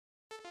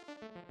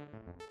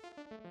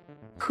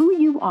Who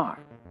you are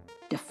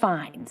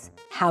defines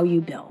how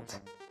you build.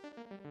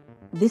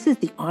 This is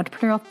the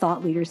Entrepreneurial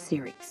Thought Leaders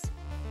Series,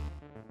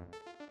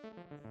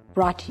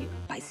 brought to you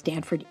by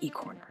Stanford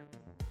eCorner.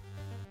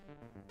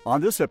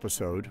 On this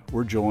episode,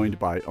 we're joined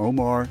by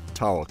Omar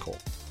Tawakol.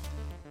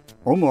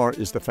 Omar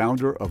is the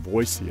founder of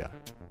Voicea,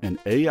 an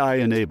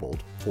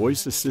AI-enabled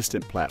voice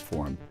assistant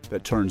platform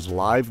that turns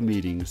live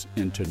meetings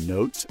into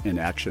notes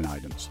and action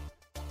items.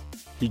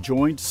 He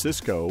joined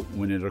Cisco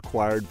when it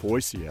acquired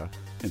Voicea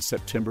in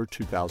September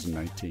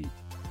 2019.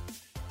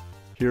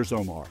 Here's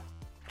Omar.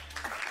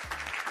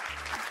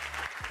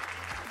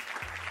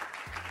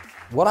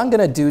 What I'm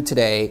going to do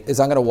today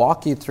is I'm going to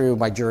walk you through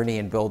my journey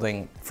in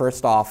building.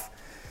 First off,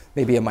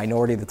 maybe a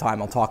minority of the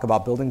time, I'll talk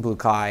about building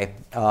BlueKai,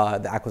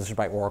 the acquisition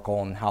by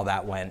Oracle and how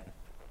that went.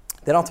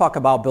 Then I'll talk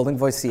about building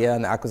Voicea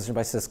and the acquisition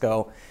by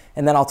Cisco.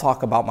 And then I'll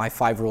talk about my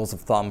 5 rules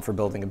of thumb for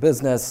building a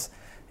business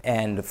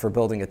and for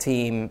building a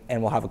team,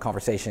 and we'll have a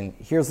conversation.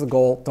 Here's the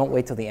goal. Don't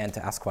wait till the end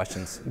to ask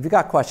questions. If you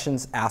got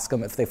questions, ask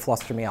them. If they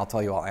fluster me, I'll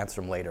tell you I'll answer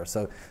them later.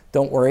 So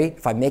don't worry.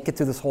 If I make it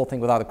through this whole thing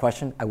without a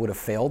question, I would have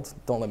failed.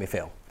 Don't let me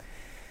fail.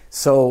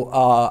 So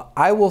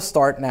I will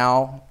start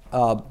now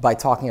by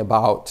talking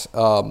about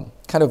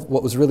kind of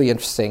what was really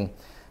interesting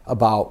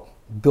about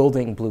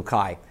building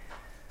BlueKai.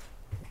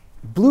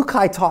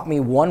 BlueKai taught me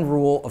one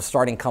rule of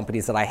starting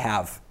companies that I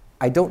have.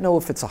 I don't know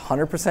if it's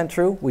 100%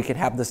 true. We could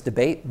have this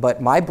debate,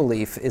 but my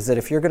belief is that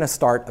if you're going to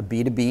start a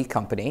B2B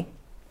company,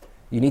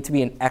 you need to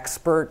be an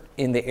expert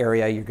in the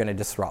area you're going to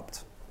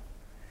disrupt.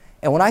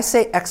 And when I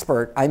say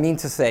expert, I mean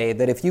to say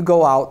that if you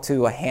go out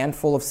to a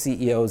handful of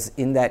CEOs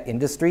in that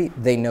industry,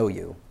 they know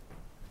you.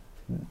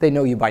 They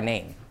know you by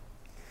name.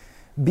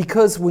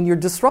 Because when you're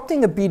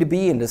disrupting the B2B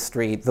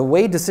industry, the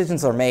way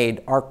decisions are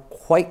made are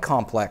quite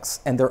complex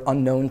and they're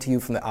unknown to you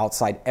from the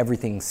outside.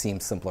 Everything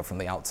seems simpler from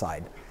the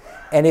outside.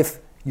 And if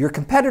your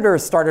competitor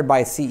is started by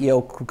a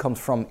CEO who comes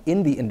from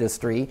in the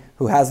industry,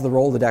 who has the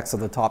Rolodex of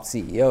the top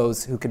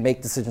CEOs, who can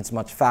make decisions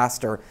much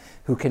faster,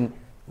 who can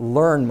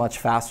learn much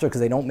faster because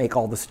they don't make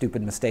all the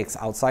stupid mistakes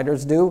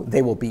outsiders do,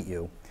 they will beat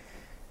you.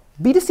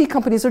 B2C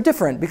companies are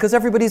different because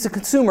everybody's a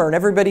consumer and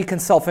everybody can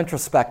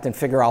self-introspect and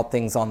figure out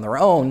things on their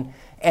own.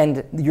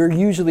 And you're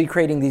usually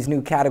creating these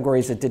new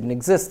categories that didn't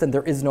exist, and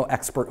there is no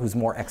expert who's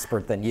more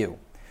expert than you.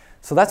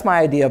 So that's my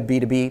idea of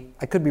B2B.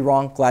 I could be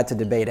wrong, glad to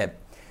debate it.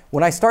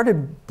 When I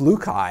started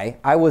BlueKai,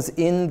 I was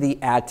in the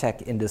ad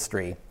tech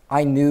industry.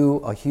 I knew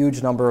a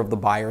huge number of the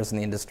buyers in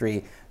the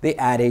industry, the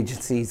ad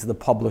agencies, the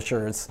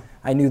publishers.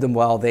 I knew them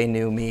well, they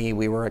knew me.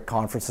 We were at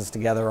conferences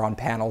together, on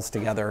panels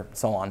together,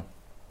 so on.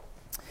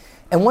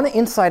 And one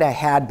insight I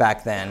had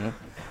back then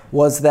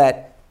was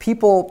that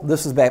people,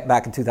 this was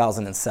back in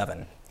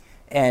 2007,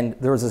 and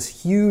there was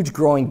this huge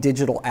growing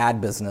digital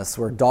ad business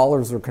where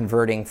dollars were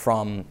converting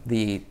from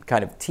the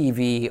kind of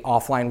TV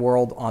offline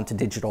world onto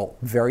digital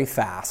very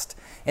fast.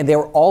 And they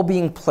were all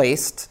being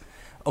placed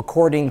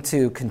according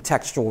to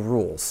contextual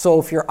rules.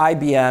 So if you're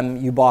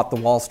IBM, you bought the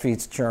Wall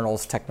Street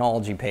Journal's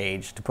technology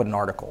page to put an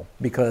article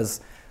because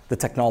the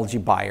technology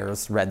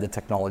buyers read the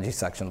technology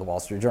section of the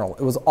Wall Street Journal.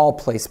 It was all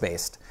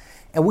place-based.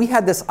 And we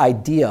had this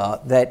idea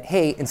that,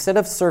 hey, instead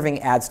of serving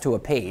ads to a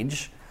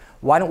page,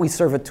 why don't we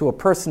serve it to a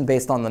person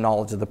based on the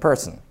knowledge of the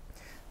person?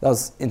 That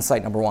was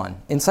insight number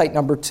 1. Insight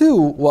number 2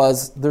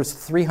 was there's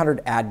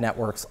 300 ad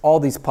networks, all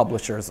these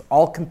publishers,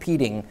 all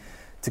competing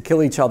to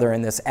kill each other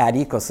in this ad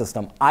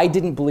ecosystem. I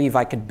didn't believe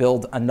I could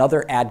build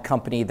another ad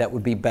company that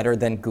would be better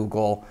than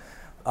Google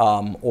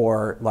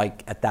or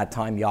like at that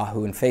time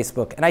Yahoo and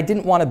Facebook. And I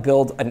didn't want to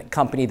build a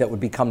company that would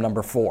become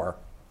number 4.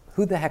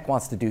 Who the heck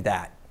wants to do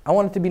that? I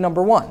wanted to be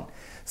number 1.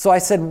 So I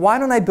said, why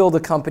don't I build a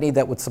company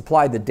that would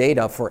supply the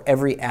data for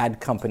every ad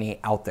company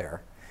out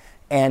there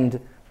and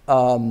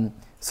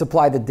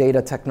supply the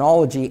data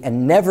technology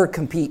and never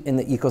compete in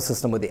the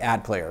ecosystem with the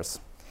ad players?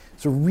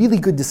 It's a really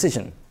good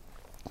decision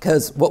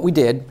because what we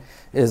did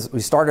is we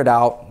started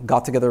out,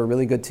 got together a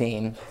really good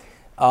team,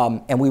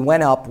 and we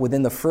went up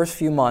within the first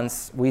few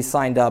months, we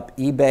signed up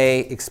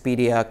eBay,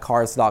 Expedia,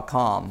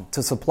 Cars.com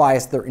to supply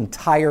us their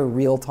entire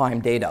real-time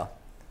data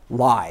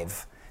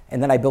live.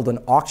 And then I built an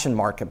auction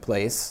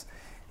marketplace.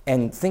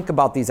 And think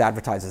about these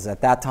advertisers. At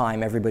that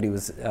time, everybody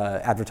was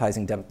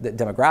advertising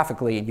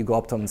demographically, and you go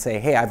up to them and say,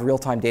 hey, I have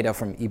real-time data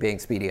from eBay and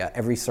Expedia.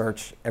 Every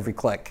search, every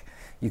click.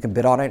 You can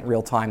bid on it in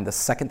real time. The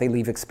second they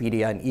leave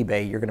Expedia and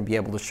eBay, you're going to be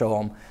able to show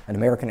them an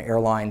American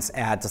Airlines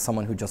ad to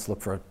someone who just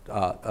looked for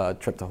a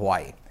trip to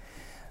Hawaii.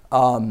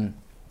 The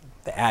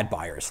ad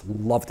buyers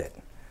loved it.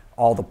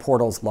 All the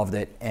portals loved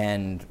it,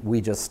 and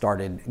we just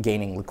started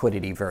gaining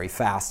liquidity very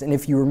fast. And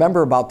if you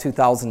remember about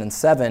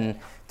 2007,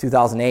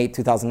 2008,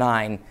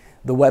 2009,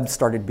 the web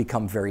started to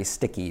become very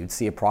sticky. You'd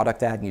see a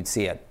product ad and you'd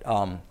see it.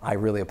 I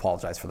really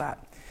apologize for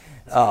that.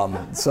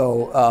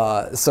 So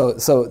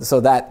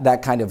that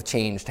kind of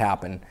change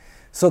happened.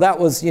 So that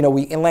was,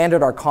 we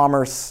landed our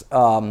commerce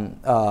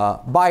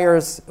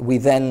buyers. We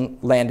then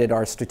landed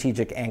our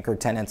strategic anchor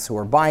tenants who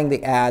were buying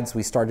the ads.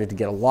 We started to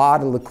get a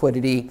lot of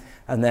liquidity,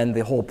 and then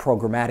the whole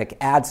programmatic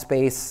ad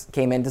space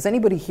came in. Does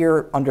anybody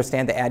here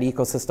understand the ad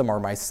ecosystem, or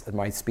am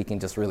I speaking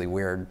just really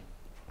weird?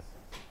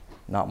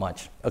 Not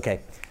much. Okay,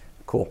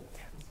 cool.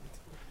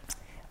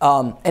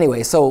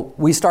 Anyway, so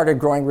we started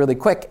growing really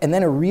quick, and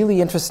then a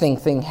really interesting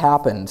thing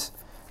happened.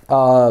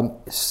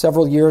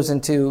 Several years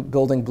into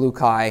building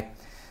BlueKai,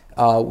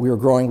 we were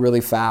growing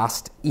really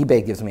fast.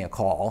 eBay gives me a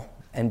call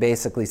and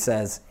basically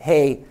says,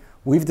 hey,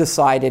 we've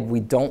decided we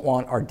don't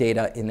want our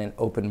data in an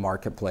open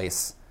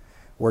marketplace.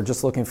 We're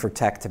just looking for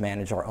tech to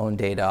manage our own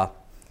data.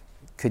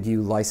 Could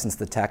you license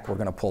the tech? We're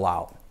going to pull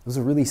out. It was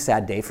a really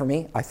sad day for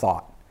me, I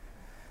thought,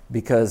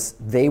 because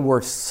they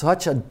were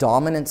such a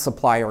dominant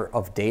supplier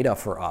of data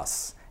for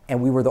us,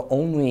 and we were the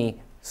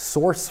only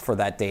source for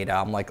that data.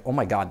 I'm like, oh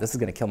my God, this is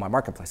going to kill my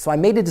marketplace. So I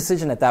made a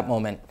decision at that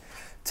moment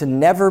to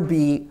never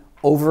be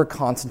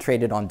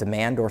over-concentrated on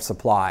demand or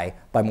supply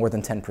by more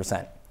than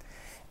 10%.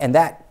 And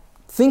that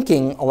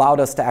thinking allowed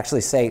us to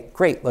actually say,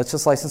 great, let's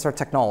just license our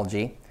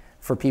technology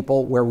for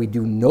people where we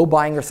do no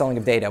buying or selling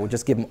of data. We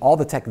just give them all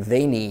the tech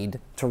they need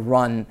to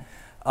run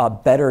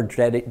better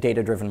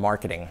data-driven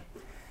marketing.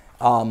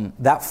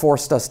 That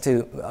forced us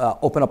to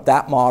open up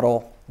that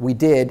model. We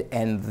did,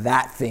 and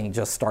that thing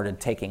just started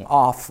taking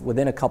off.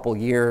 Within a couple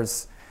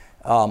years,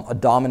 a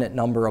dominant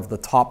number of the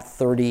top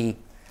 30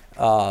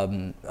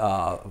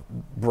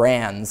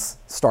 brands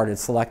started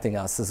selecting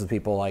us. This is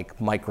people like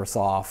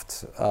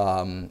Microsoft.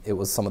 It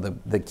was some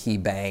of the key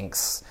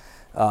banks,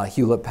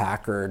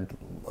 Hewlett-Packard,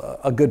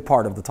 a good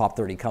part of the top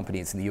 30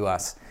 companies in the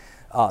US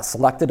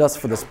selected us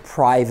for this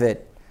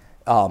private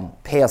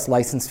pay us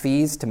license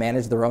fees to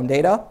manage their own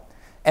data.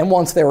 And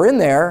once they were in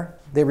there,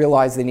 they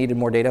realized they needed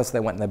more data, so they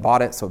went and they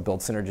bought it. So it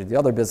built synergy to the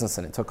other business,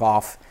 and it took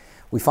off.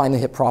 We finally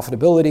hit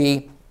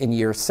profitability in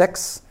year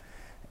 6.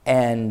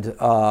 And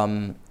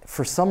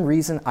for some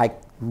reason, I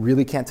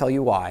really can't tell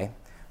you why,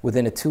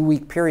 within a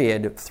 2-week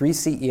period, 3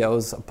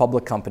 CEOs of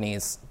public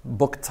companies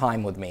booked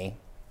time with me,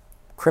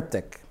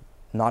 cryptic,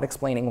 not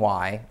explaining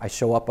why. I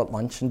show up at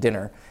lunch and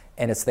dinner,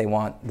 and it's they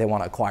want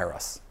to acquire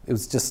us. It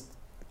was just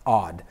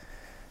odd.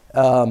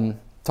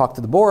 Talked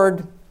to the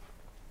board.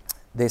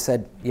 They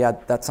said, yeah,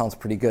 that sounds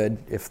pretty good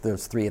if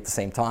there's 3 at the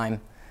same time.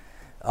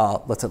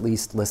 Let's at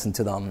least listen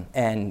to them.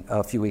 And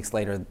a few weeks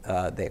later,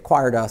 they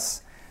acquired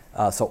us.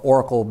 So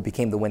Oracle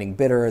became the winning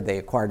bidder. They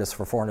acquired us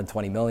for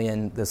 $420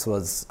 million. This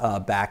was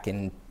back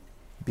in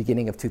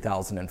beginning of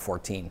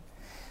 2014.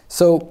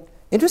 So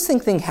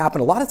interesting thing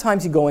happened. A lot of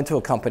times you go into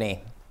a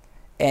company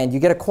and you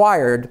get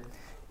acquired,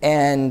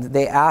 and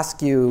they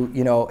ask you,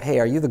 hey,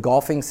 are you the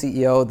golfing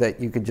CEO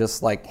that you could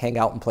just like hang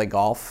out and play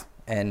golf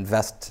and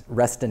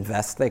rest and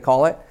vest, they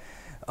call it?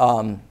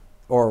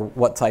 Or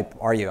what type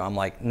are you? I'm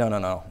like,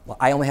 no.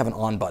 I only have an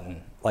on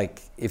button.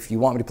 Like, if you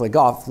want me to play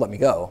golf, let me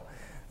go.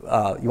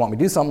 You want me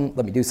to do something?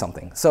 Let me do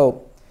something.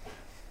 So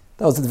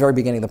that was at the very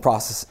beginning of the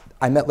process.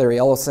 I met Larry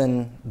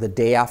Ellison the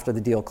day after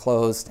the deal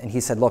closed, and he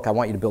said, look, I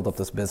want you to build up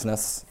this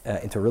business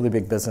into a really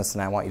big business,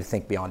 and I want you to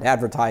think beyond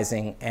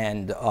advertising,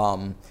 and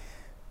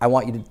I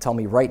want you to tell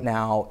me right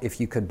now, if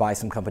you could buy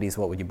some companies,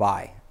 what would you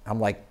buy? I'm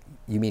like,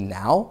 you mean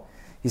now?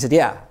 He said,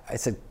 yeah. I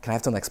said, can I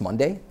have till next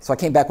Monday? So I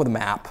came back with a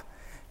map,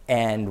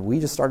 and we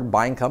just started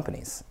buying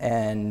companies.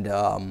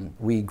 And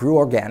we grew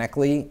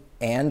organically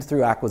and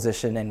through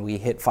acquisition, and we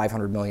hit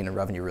 $500 million in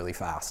revenue really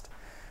fast.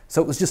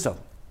 So it was just a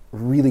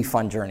really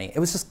fun journey. It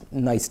was just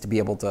nice to be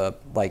able to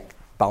like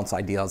bounce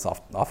ideas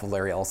off of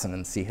Larry Ellison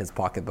and see his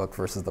pocketbook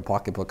versus the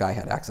pocketbook I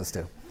had access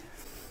to.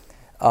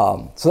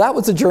 So that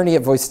was the journey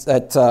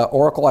at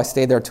Oracle. I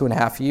stayed there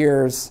 2.5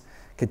 years,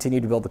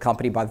 continued to build the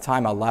company. By the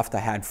time I left, I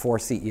had 4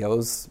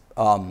 CEOs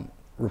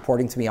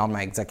reporting to me on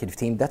my executive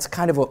team. That's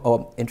kind of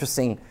an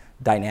interesting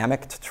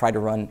dynamic to try to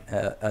run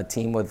a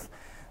team with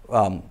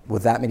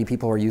that many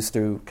people who are used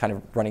to kind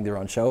of running their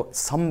own show.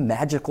 Some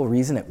magical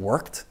reason it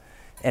worked,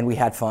 and we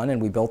had fun,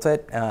 and we built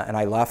it, and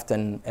I left,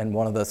 and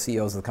one of the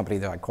CEOs of the company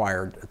that I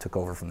acquired took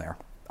over from there.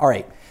 All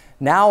right,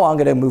 now I'm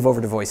going to move over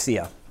to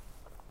Voicea.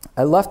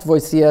 I left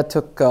Voicea,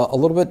 took a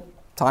little bit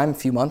time, a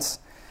few months,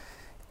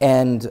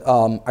 and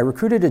I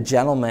recruited a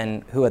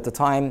gentleman who at the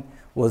time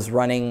was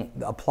running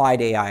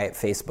applied AI at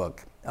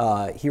Facebook.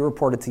 He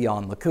reported to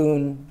Jan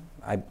LeCun.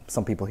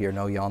 Some people here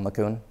know Jan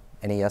LeCun.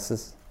 Any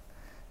yeses?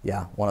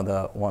 Yeah, he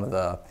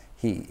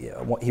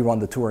won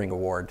the Turing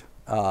Award.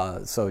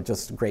 So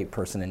just a great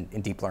person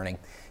in deep learning.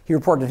 He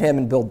reported to him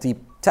and built Deep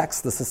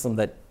Text, the system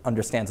that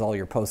understands all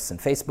your posts in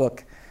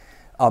Facebook.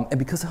 And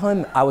because of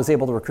him, I was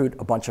able to recruit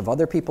a bunch of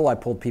other people. I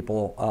pulled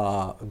people,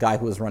 a guy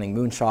who was running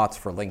moonshots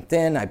for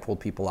LinkedIn. I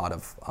pulled people out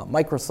of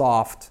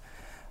Microsoft,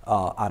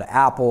 out of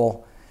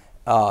Apple.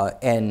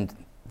 And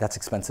that's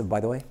expensive,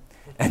 by the way.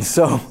 And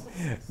so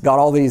got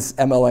all these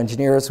ML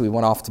engineers. We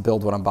went off to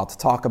build what I'm about to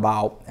talk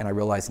about, and I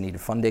realized I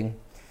needed funding.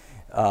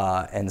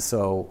 And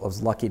so I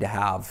was lucky to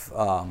have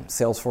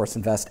Salesforce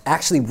invest.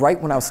 Actually, right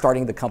when I was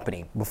starting the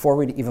company, before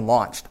we'd even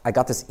launched, I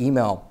got this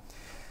email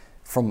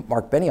from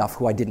Mark Benioff,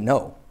 who I didn't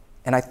know.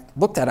 And I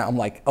looked at it, I'm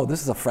like, oh,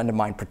 this is a friend of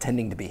mine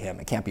pretending to be him.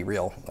 It can't be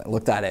real. I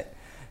looked at it,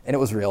 and it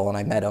was real, and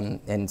I met him.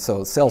 And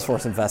so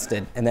Salesforce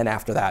invested, and then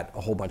after that, a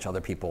whole bunch of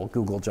other people.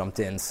 Google jumped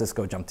in,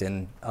 Cisco jumped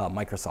in,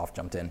 Microsoft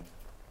jumped in.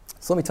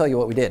 So let me tell you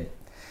what we did.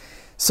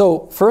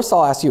 So first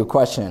I'll ask you a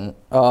question.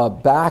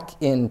 Back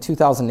in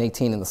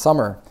 2018 in the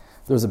summer,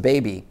 there was a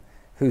baby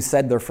who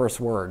said their first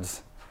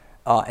words,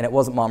 and it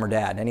wasn't mom or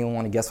dad. Anyone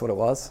want to guess what it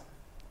was?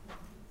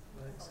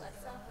 Alexa.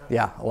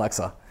 Yeah,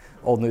 Alexa.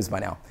 Old news by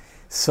now.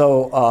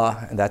 So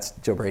and that's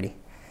Joe Brady.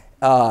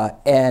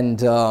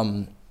 There's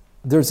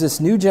this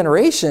new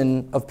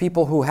generation of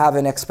people who have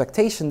an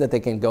expectation that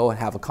they can go and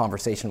have a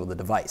conversation with a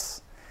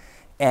device.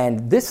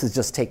 And this is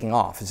just taking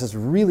off. It's just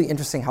really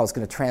interesting how it's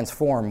going to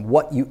transform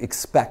what you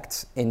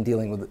expect in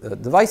dealing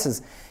with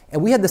devices.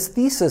 And we had this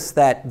thesis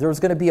that there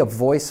was going to be a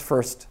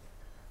voice-first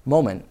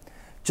moment.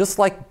 Just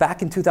like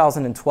back in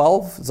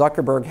 2012,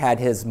 Zuckerberg had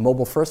his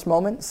mobile-first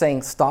moment,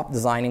 saying stop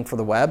designing for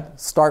the web,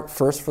 start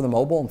first for the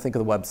mobile, and think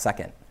of the web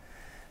second.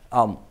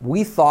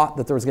 We thought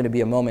that there was going to be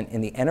a moment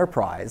in the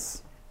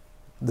enterprise.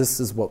 This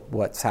is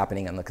what's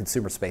happening in the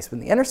consumer space. But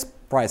in the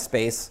enterprise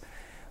space,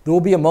 there will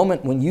be a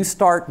moment when you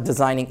start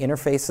designing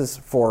interfaces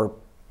for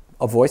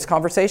a voice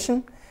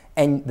conversation,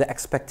 and the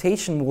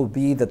expectation will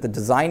be that the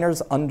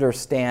designers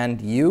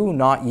understand you,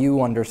 not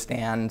you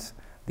understand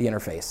the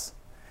interface.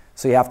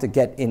 So you have to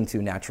get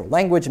into natural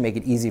language and make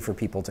it easy for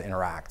people to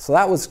interact. So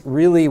that was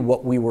really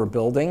what we were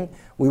building.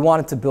 We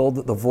wanted to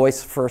build the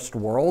voice-first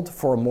world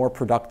for a more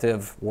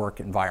productive work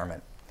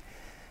environment.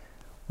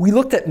 We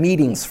looked at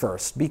meetings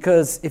first,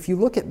 because if you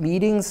look at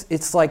meetings,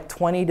 it's like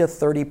 20 to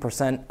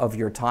 30% of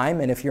your time,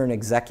 and if you're an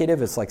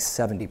executive, it's like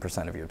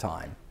 70% of your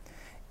time.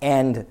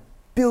 And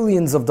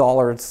billions of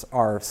dollars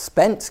are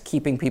spent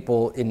keeping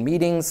people in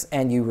meetings,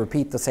 and you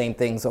repeat the same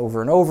things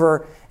over and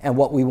over, and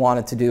what we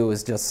wanted to do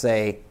is just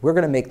say, we're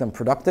going to make them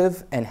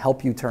productive and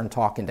help you turn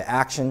talk into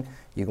action.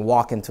 You can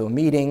walk into a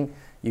meeting,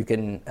 you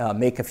can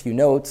make a few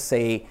notes,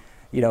 say,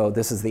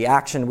 this is the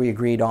action we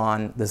agreed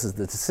on, this is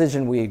the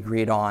decision we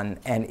agreed on,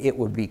 and it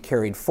would be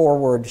carried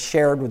forward,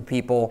 shared with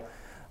people,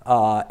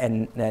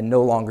 and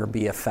no longer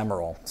be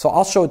ephemeral. So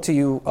I'll show it to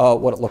you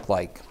what it looked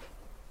like.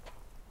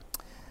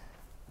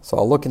 So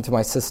I'll look into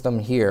my system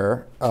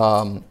here,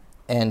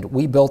 and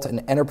we built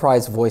an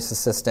enterprise voice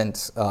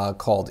assistant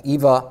called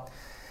Eva.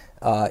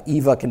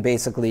 Eva can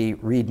basically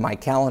read my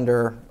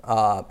calendar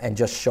and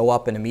just show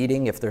up in a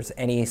meeting if there's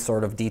any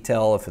sort of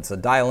detail, if it's a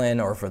dial-in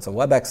or if it's a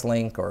Webex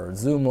link or a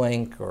Zoom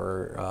link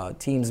or a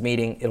Teams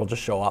meeting, it'll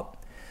just show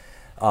up,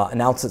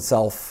 announce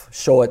itself,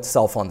 show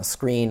itself on the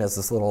screen as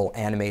this little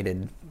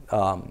animated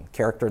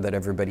character that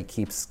everybody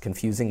keeps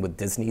confusing with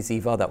Disney's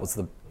Eva. That was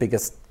the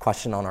biggest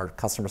question on our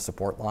customer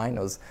support line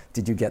was,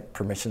 did you get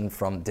permission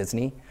from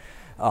Disney?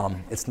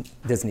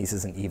 Disney's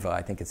isn't Eva,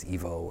 I think it's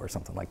Evo or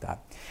something like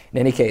that. In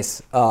any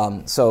case,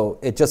 so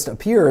it just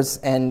appears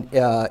and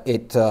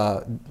it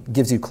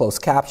gives you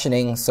closed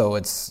captioning, so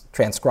it's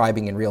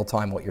transcribing in real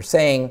time what you're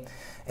saying,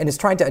 and it's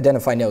trying to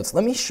identify notes.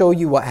 Let me show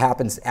you what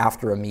happens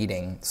after a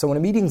meeting. So when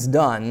a meeting's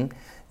done,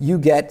 you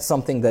get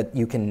something that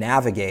you can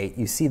navigate.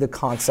 You see the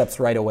concepts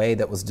right away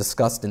that was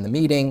discussed in the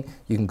meeting.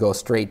 You can go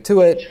straight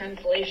to it.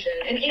 Translation.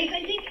 And Ace,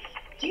 I think,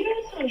 do you know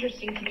what's so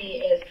interesting to me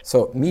is...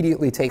 So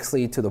immediately takes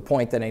you to the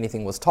point that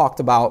anything was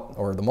talked about,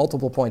 or the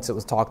multiple points it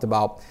was talked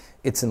about.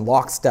 It's in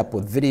lockstep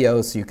with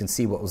video, so you can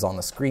see what was on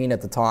the screen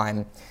at the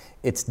time.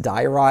 It's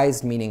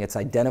diarized, meaning it's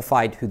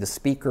identified who the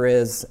speaker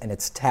is, and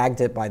it's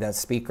tagged it by that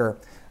speaker.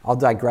 I'll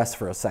digress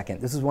for a second.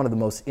 This is one of the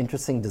most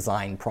interesting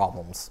design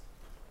problems.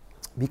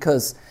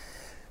 Because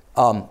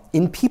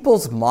in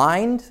people's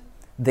mind,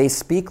 they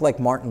speak like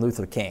Martin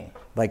Luther King.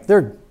 Like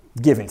they're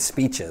giving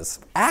speeches.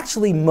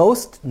 Actually,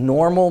 most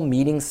normal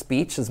meeting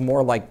speech is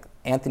more like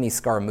Anthony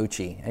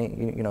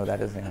Scaramucci. You know who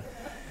that is?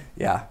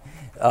 Yeah.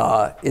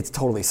 It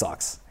totally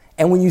sucks.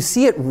 And when you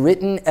see it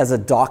written as a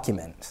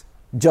document,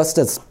 just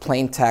as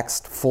plain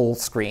text, full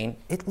screen,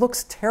 it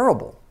looks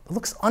terrible. It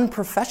looks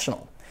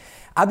unprofessional.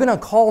 I've been on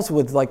calls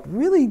with like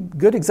really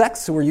good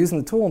execs who are using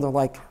the tool, and they're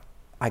like,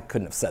 I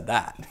couldn't have said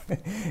that.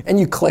 And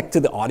you click to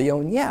the audio,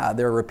 and yeah,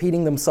 they're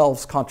repeating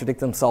themselves, contradict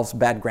themselves,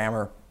 bad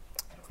grammar,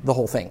 the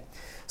whole thing.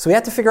 So we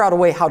had to figure out a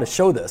way how to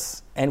show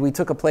this. And we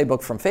took a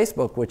playbook from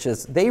Facebook, which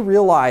is they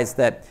realized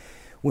that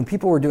when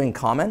people were doing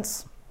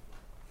comments,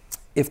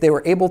 if they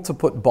were able to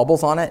put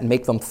bubbles on it and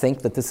make them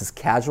think that this is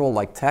casual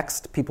like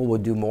text, people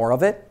would do more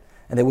of it,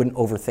 and they wouldn't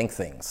overthink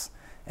things.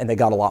 And they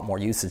got a lot more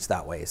usage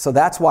that way. So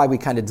that's why we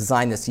kind of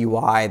designed this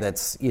UI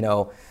that's,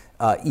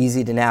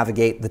 easy to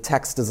navigate. The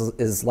text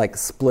is like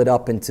split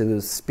up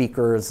into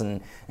speakers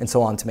and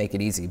so on to make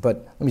it easy.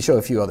 But let me show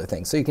a few other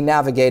things. So you can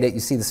navigate it. You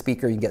see the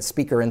speaker. You get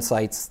speaker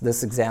insights.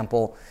 This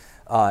example,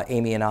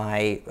 Amy and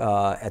I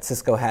at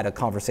Cisco had a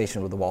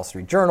conversation with the Wall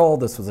Street Journal.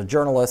 This was a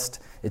journalist.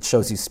 It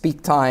shows you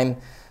speak time.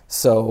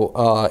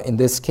 So in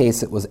this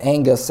case, it was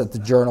Angus at the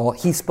Journal.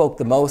 He spoke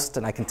the most,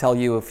 and I can tell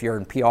you if you're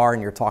in PR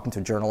and you're talking to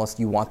a journalist,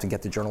 you want to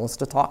get the journalist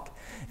to talk.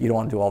 You don't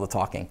want to do all the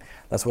talking.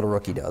 That's what a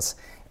rookie does.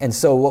 And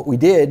so what we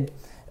did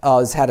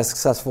is had a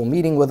successful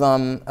meeting with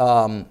them.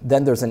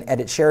 Then there's an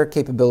edit share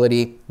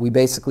capability. We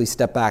basically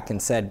stepped back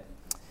and said,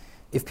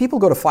 if people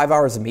go to 5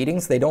 hours of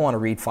meetings, they don't want to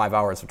read 5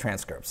 hours of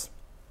transcripts,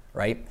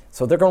 right?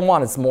 So they're going to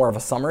want it's more of a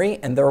summary,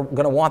 and they're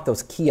going to want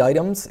those key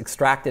items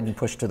extracted and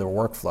pushed to their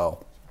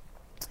workflow.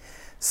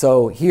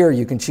 So here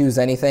you can choose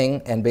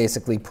anything and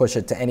basically push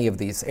it to any of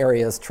these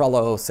areas,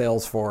 Trello,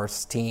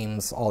 Salesforce,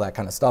 Teams, all that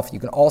kind of stuff. You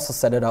can also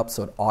set it up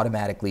so it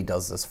automatically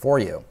does this for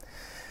you.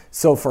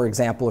 So for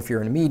example, if you're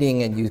in a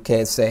meeting and you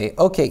can say,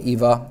 okay,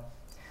 Eva,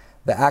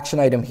 the action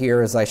item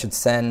here is I should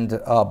send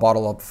a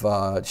bottle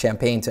of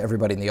champagne to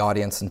everybody in the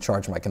audience and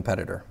charge my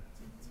competitor.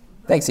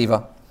 Thanks,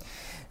 Eva.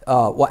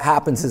 What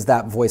happens is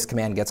that voice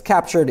command gets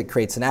captured, it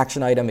creates an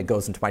action item, it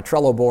goes into my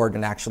Trello board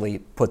and actually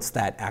puts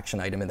that action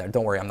item in there.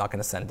 Don't worry, I'm not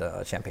going to send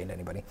champagne to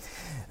anybody.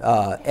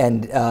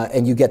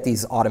 And you get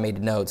these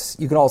automated notes.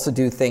 You can also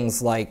do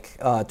things like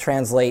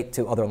translate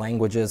to other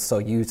languages so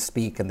you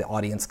speak and the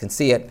audience can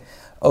see it.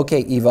 Okay,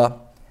 Eva,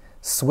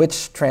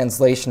 switch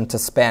translation to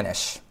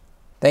Spanish.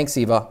 Thanks,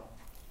 Eva.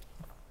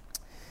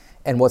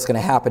 And what's going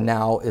to happen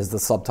now is the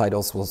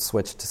subtitles will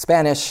switch to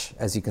Spanish.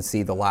 As you can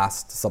see, the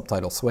last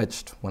subtitle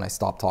switched. When I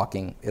stop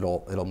talking,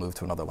 it'll move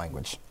to another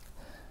language.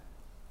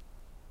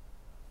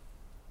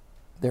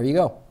 There you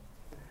go.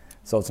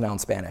 So it's now in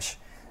Spanish.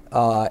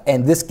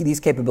 And these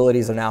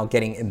capabilities are now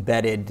getting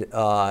embedded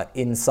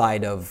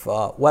inside of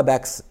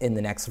Webex in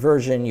the next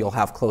version. You'll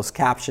have closed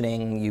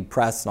captioning. You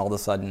press, and all of a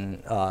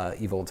sudden,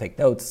 Eva will take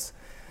notes.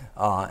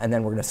 And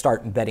then we're going to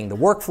start embedding the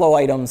workflow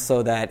items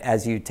so that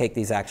as you take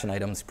these action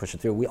items, push it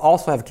through. We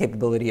also have a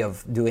capability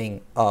of doing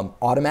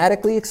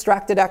automatically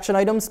extracted action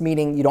items,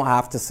 meaning you don't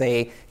have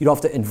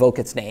to invoke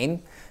its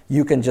name.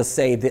 You can just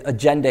say the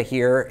agenda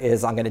here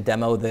is I'm going to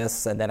demo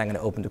this, and then I'm going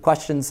to open to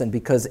questions. And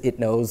because it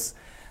knows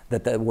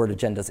that the word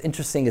agenda is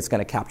interesting, it's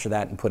going to capture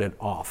that and put it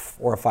off.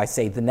 Or if I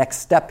say the next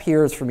step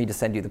here is for me to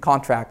send you the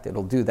contract,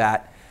 it'll do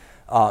that,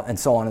 and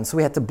so on. And so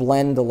we had to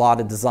blend a lot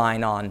of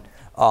design on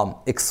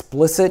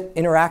explicit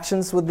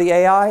interactions with the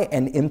AI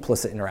and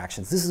implicit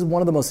interactions. This is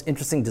one of the most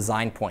interesting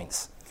design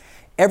points.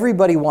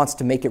 Everybody wants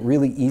to make it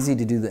really easy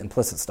to do the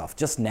implicit stuff.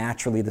 Just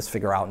naturally just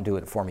figure out and do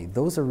it for me.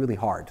 Those are really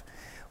hard.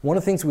 One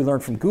of the things we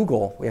learned from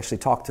Google, we actually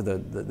talked to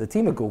the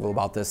team at Google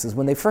about this, is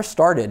when they first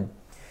started,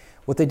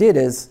 what they did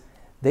is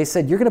they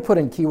said, you're going to put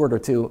in a keyword or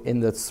two in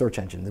the search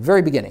engine, the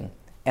very beginning,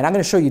 and I'm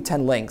going to show you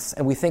 10 links,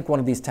 and we think one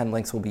of these 10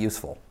 links will be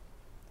useful.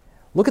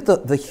 Look at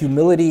the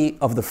humility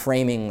of the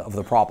framing of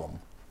the problem.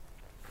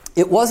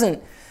 It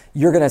wasn't,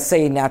 you're going to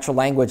say natural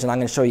language and I'm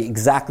going to show you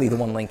exactly the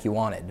one link you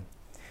wanted,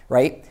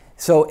 right?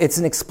 So it's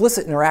an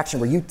explicit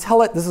interaction where you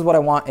tell it, this is what I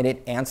want, and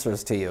it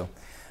answers to you.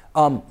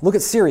 Look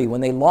at Siri.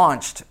 When they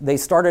launched, they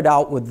started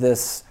out with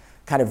this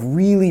kind of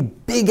really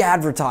big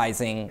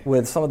advertising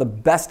with some of the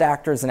best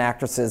actors and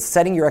actresses,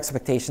 setting your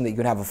expectation that you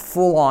could have a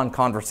full-on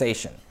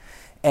conversation.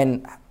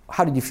 And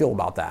how did you feel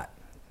about that?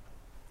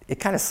 It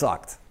kind of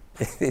sucked.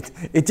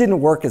 It didn't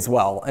work as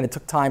well, and it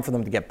took time for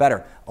them to get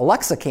better.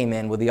 Alexa came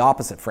in with the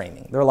opposite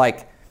framing. They're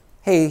like,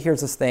 hey, here's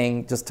this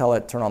thing, just tell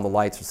it, turn on the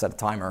lights or set a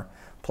timer,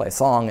 play a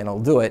song, and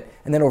it'll do it.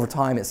 And then over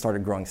time, it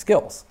started growing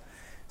skills.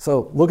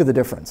 So look at the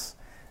difference.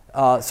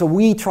 So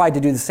we tried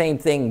to do the same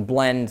thing,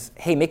 blend,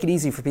 hey, make it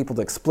easy for people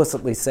to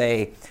explicitly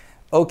say,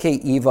 okay,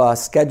 Eva,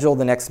 schedule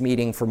the next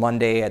meeting for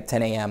Monday at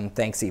 10 a.m.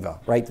 Thanks,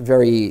 Eva, right?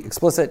 Very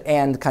explicit,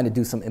 and kind of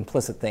do some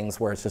implicit things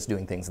where it's just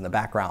doing things in the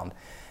background.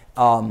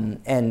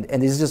 And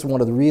this is just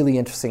one of the really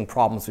interesting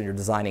problems when you're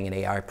designing an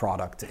AI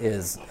product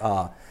is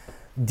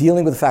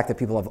dealing with the fact that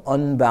people have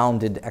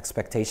unbounded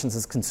expectations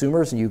as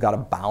consumers, and you got to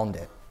bound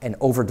it and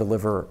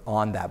over-deliver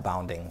on that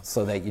bounding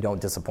so that you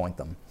don't disappoint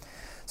them.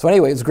 So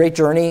anyway, it was a great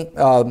journey.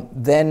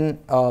 Then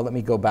let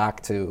me go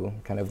back to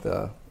kind of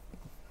the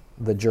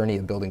journey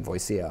of building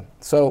Voicea.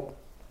 So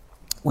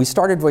we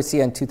started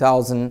Voicea in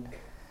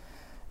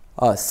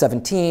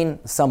 2017,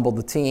 assembled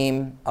the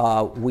team.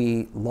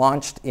 We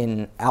launched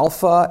in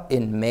alpha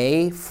in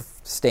May,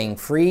 staying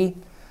free.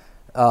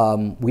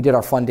 We did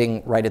our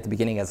funding right at the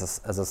beginning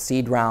as a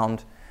seed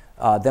round.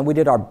 Then we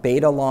did our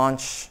beta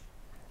launch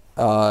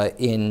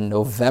in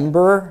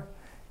November.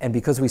 And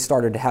because we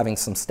started having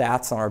some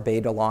stats on our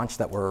beta launch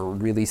that were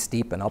really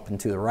steep and up and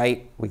to the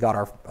right, we got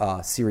our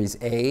Series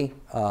A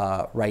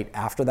right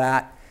after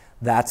that.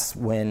 That's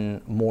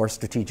when more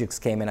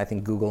strategics came in. I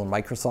think Google and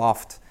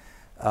Microsoft,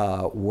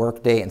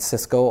 Workday and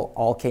Cisco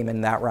all came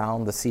in that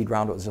round. The seed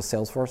round, it was just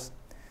Salesforce.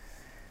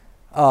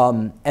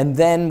 And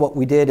then what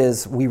we did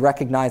is we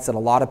recognized that a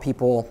lot of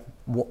people,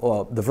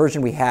 the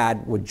version we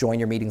had would join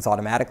your meetings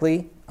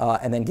automatically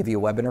and then give you a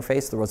web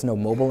interface. There was no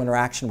mobile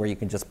interaction where you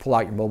can just pull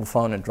out your mobile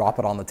phone and drop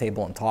it on the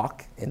table and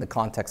talk in the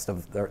context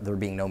of there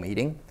being no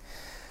meeting.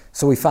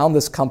 So we found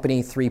this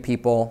company, 3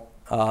 people,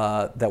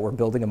 that were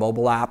building a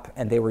mobile app,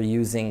 and they were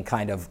using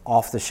kind of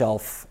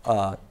off-the-shelf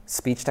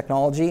speech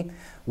technology.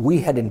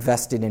 We had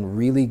invested in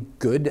really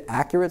good,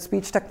 accurate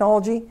speech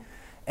technology,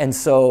 and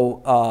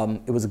so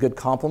it was a good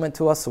complement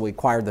to us, so we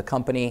acquired the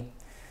company.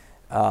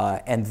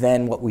 And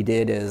then what we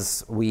did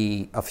is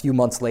a few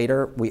months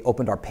later, we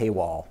opened our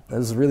paywall. It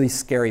was a really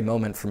scary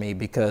moment for me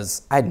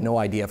because I had no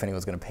idea if anyone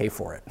was going to pay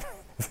for it.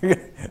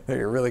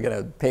 They're really going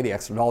to pay the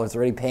extra dollars.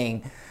 They're already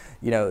paying,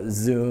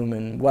 Zoom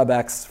and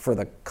Webex for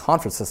the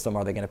conference system.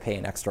 Are they going to pay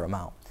an extra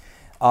amount?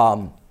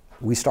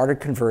 We started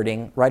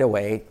converting right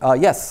away.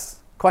 Yes,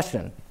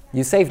 question.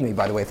 You saved me,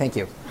 by the way. Thank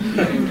you.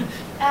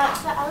 So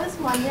I was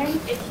wondering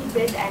if you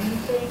did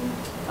anything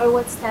or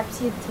what steps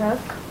you took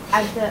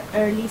at the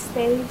early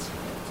stage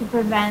to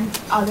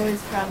prevent others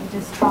from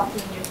just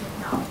copying your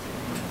technology.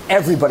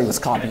 Everybody was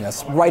copying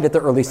us right at the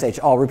early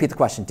stage. I'll repeat the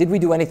question. Did we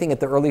do anything at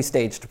the early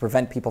stage to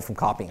prevent people from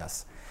copying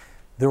us?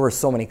 There were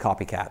so many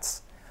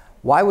copycats.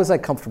 Why was I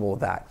comfortable with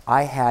that?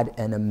 I had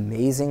an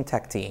amazing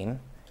tech team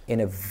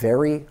in a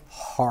very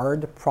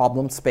hard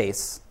problem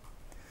space,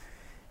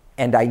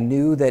 and I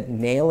knew that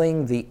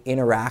nailing the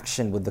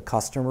interaction with the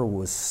customer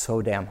was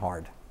so damn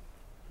hard.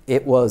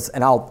 It was,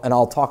 and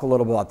I'll talk a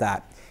little bit about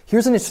that.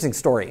 Here's an interesting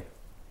story.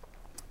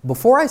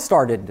 Before I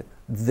started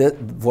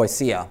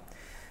Voicea,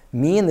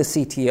 me and the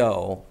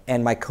CTO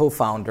and my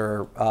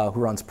co-founder who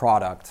runs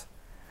product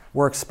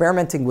were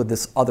experimenting with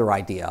this other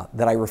idea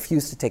that I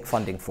refused to take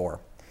funding for.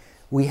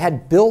 We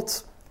had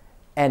built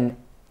an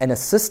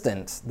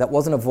assistant that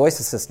wasn't a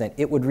voice assistant.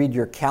 It would read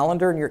your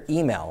calendar and your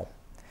email,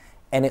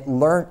 and it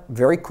learned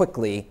very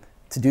quickly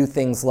to do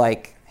things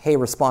like, hey,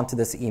 respond to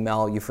this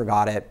email, you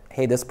forgot it.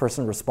 Hey, this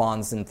person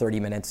responds in 30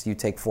 minutes, you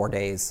take 4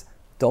 days.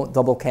 Don't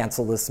double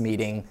cancel this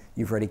meeting,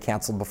 you've already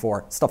canceled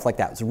before. Stuff like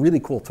that. It's a really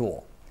cool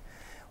tool.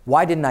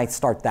 Why didn't I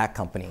start that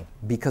company?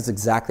 Because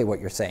exactly what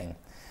you're saying.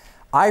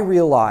 I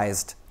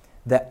realized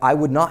that I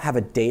would not have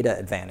a data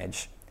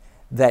advantage,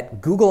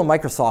 that Google and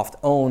Microsoft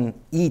own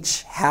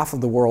each half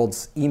of the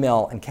world's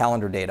email and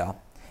calendar data.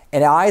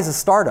 And I, as a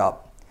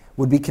startup,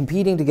 would be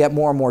competing to get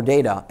more and more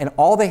data, and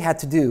all they had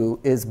to do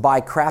is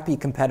buy crappy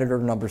competitor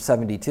number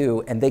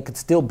 72, and they could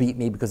still beat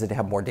me because they'd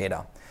have more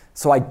data.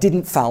 So I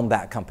didn't found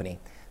that company.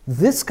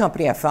 This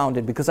company I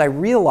founded because I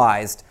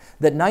realized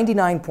that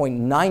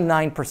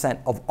 99.99%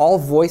 of all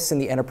voice in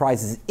the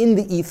enterprise is in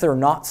the ether,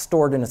 not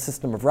stored in a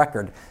system of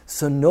record,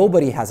 so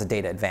nobody has a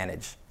data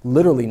advantage,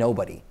 literally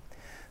nobody.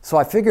 So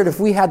I figured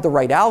if we had the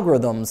right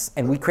algorithms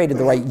and we created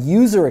the right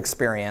user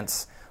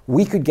experience,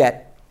 we could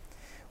get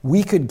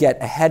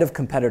ahead of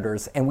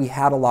competitors, and we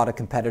had a lot of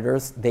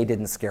competitors. They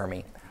didn't scare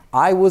me.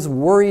 I was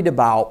worried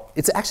about,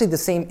 it's actually the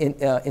same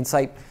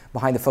insight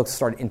behind the folks who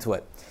started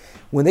Intuit.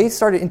 When they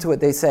started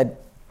Intuit, they said,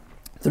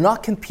 they're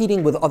not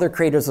competing with other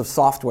creators of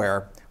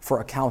software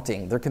for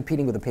accounting. They're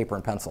competing with a paper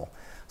and pencil.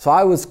 So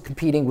I was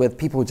competing with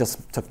people who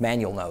just took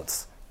manual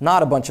notes,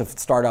 not a bunch of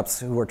startups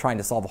who were trying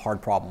to solve a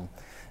hard problem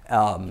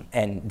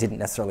and didn't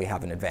necessarily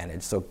have an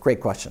advantage. So great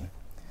question.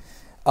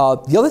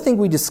 The other thing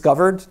we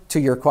discovered, to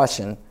your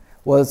question,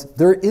 was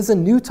there is a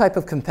new type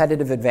of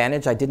competitive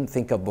advantage I didn't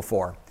think of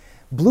before.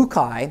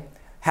 BlueKai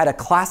had a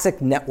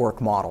classic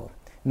network model,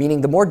 meaning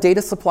the more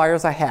data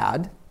suppliers I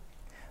had,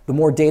 the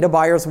more data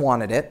buyers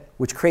wanted it,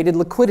 which created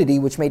liquidity,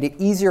 which made it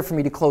easier for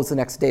me to close the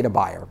next data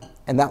buyer.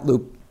 And that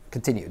loop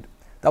continued.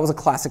 That was a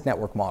classic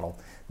network model.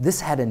 This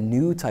had a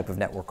new type of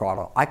network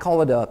model. I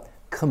call it a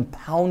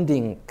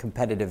compounding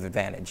competitive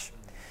advantage.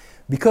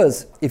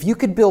 Because if you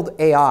could build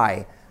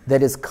AI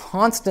that is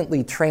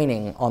constantly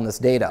training on this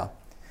data,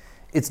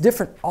 it's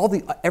different.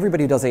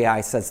 Everybody who does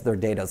AI says their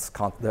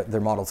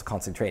models are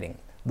constantly training.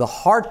 The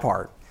hard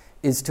part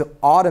is to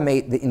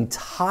automate the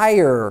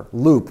entire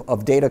loop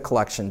of data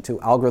collection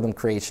to algorithm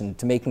creation,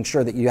 to making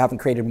sure that you haven't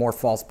created more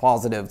false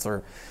positives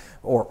or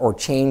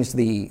changed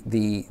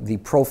the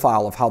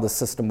profile of how the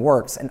system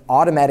works, and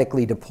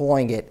automatically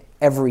deploying it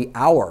every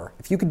hour.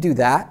 If you could do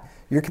that,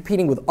 you're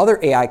competing with other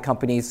AI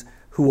companies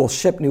who will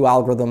ship new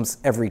algorithms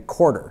every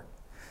quarter.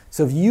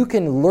 So if you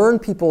can learn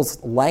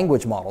people's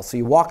language models, so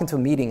you walk into a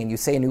meeting and you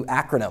say a new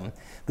acronym,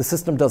 the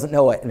system doesn't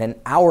know it, and an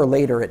hour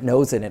later it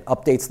knows it and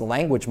updates the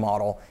language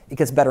model, it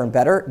gets better and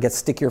better, it gets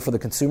stickier for the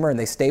consumer, and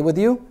they stay with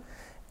you,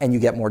 and you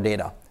get more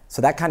data.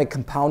 So that kind of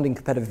compounding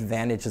competitive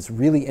advantage is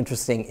really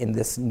interesting in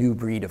this new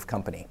breed of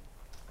company.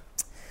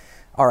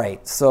 All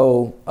right,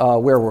 so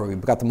where were we?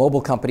 We got the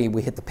mobile company,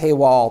 we hit the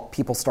paywall,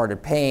 people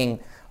started paying,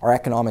 our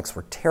economics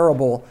were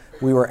terrible,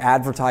 we were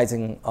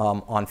advertising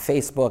on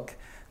Facebook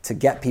to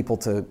get people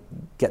to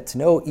get to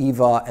know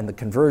Eva, and the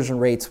conversion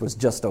rates was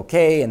just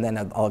okay, and then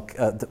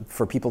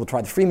for people to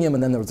try the freemium,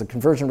 and then there was a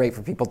conversion rate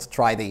for people to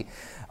try to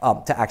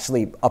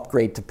actually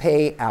upgrade to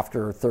pay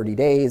after 30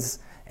 days,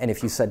 and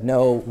if you said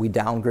no, we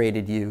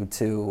downgraded you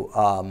to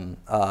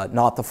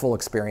not the full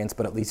experience,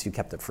 but at least you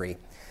kept it free.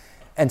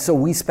 And so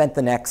we spent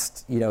the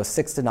next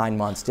 6 to 9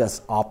 months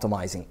just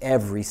optimizing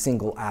every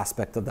single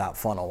aspect of that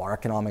funnel. Our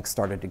economics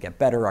started to get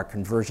better, our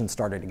conversion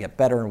started to get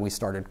better, and we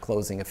started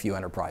closing a few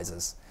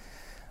enterprises.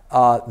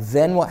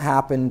 Then what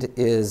happened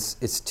is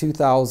it's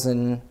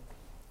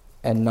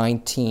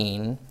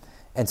 2019,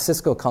 and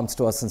Cisco comes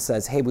to us and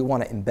says, hey, we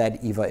want to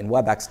embed Eva in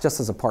Webex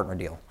just as a partner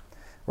deal.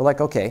 We're like,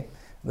 okay.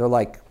 They're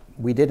like,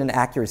 we did an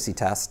accuracy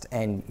test,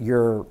 and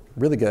you're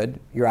really good.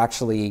 You're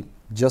actually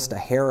just a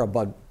hair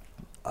above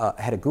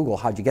ahead of Google.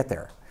 How'd you get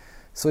there?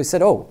 So he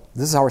said, oh,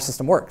 this is how our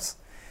system works.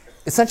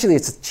 Essentially,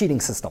 it's a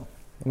cheating system.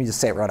 Let me just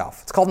say it right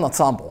off. It's called an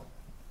ensemble.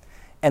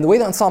 And the way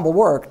the ensemble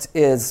worked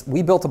is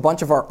we built a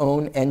bunch of our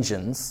own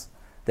engines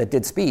that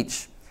did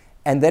speech,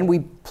 and then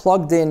we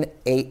plugged in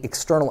an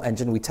external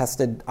engine. We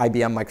tested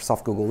IBM,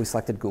 Microsoft, Google. We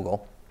selected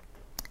Google.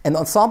 And the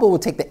ensemble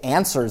would take the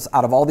answers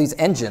out of all these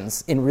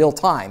engines in real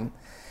time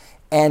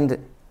and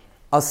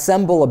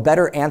assemble a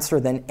better answer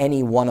than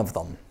any one of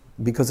them,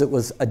 because it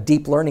was a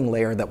deep learning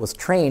layer that was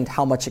trained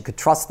how much it could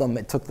trust them.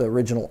 It took the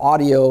original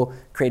audio,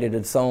 created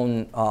its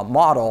own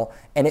model,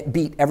 and it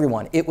beat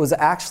everyone. It was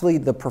actually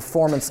the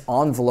performance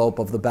envelope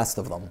of the best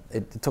of them.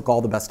 It took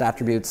all the best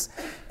attributes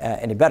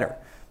and it better.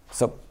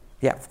 So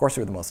yeah, of course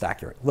we were the most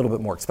accurate. A little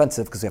bit more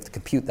expensive because we have to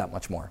compute that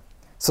much more.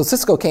 So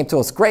Cisco came to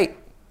us, great,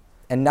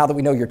 and now that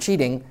we know you're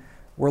cheating,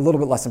 we're a little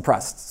bit less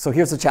impressed. So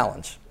here's the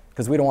challenge,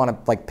 because we don't want to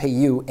like pay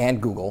you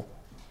and Google,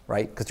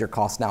 right? Because your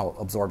cost now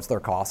absorbs their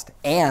cost.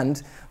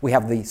 And we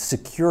have the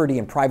security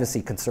and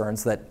privacy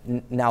concerns that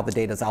now the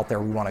data's out there,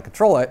 we want to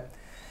control it.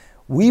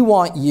 We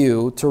want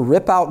you to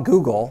rip out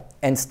Google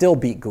and still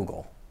beat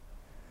Google.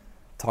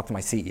 Talked to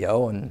my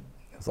CEO and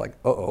I was like,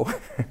 uh-oh.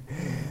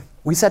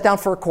 We sat down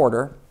for a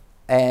quarter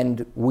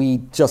and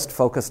we just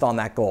focused on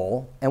that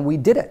goal and we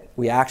did it.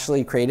 We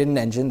actually created an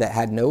engine that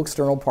had no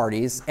external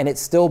parties and it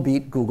still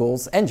beat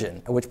Google's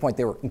engine, at which point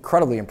they were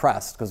incredibly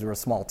impressed because we were a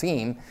small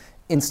team,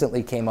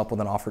 instantly came up with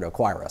an offer to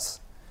acquire us.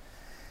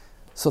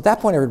 So at that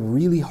point, I had a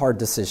really hard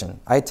decision.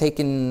 I had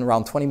taken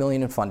around 20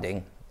 million in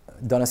funding,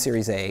 done a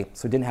Series A,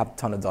 so didn't have a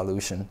ton of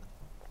dilution.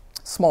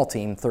 Small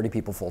team, 30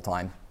 people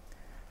full-time.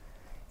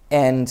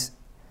 And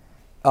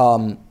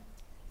I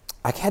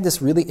had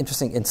this really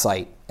interesting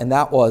insight, and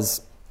that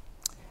was,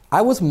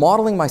 I was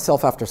modeling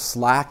myself after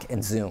Slack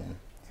and Zoom.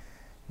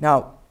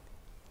 Now,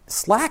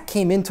 Slack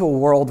came into a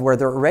world where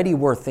there already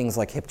were things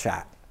like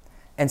HipChat.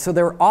 And so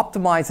they were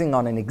optimizing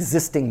on an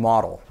existing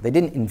model. They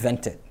didn't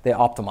invent it, they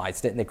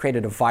optimized it, and they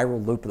created a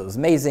viral loop that was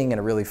amazing and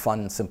a really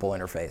fun, simple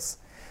interface.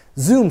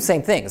 Zoom,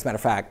 same thing. As a matter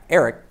of fact,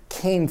 Eric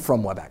came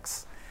from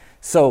Webex.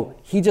 So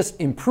he just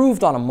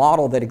improved on a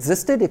model that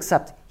existed,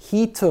 except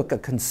he took a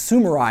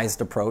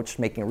consumerized approach,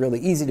 making it really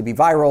easy to be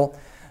viral,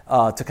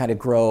 to kind of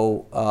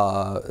grow,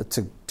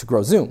 to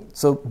grow Zoom.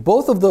 So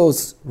both of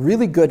those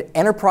really good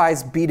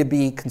enterprise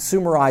B2B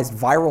consumerized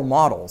viral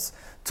models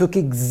took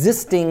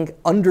existing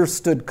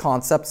understood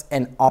concepts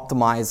and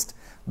optimized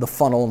the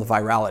funnel and the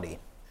virality.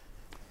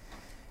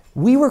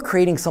 We were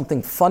creating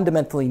something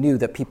fundamentally new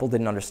that people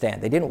didn't understand.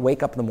 They didn't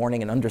wake up in the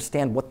morning and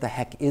understand what the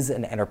heck is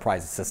an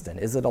enterprise assistant.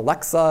 Is it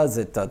Alexa? Is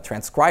it a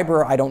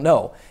transcriber? I don't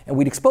know. And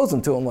we'd expose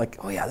them to them like,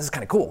 oh yeah, this is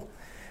kind of cool.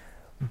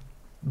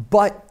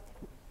 But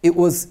it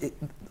was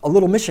a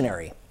little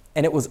missionary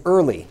and it was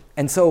early.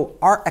 And so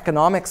our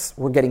economics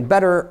were getting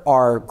better.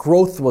 Our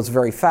growth was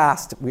very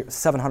fast. We were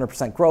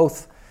 700%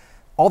 growth.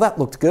 All that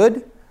looked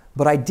good,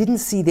 but I didn't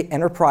see the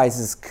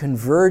enterprises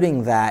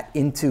converting that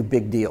into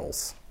big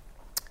deals.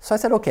 So I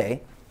said,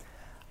 okay,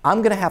 I'm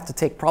going to have to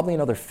take probably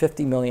another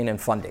 50 million in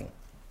funding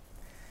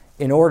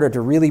in order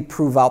to really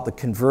prove out the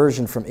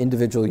conversion from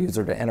individual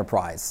user to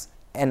enterprise.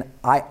 And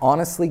I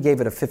honestly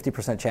gave it a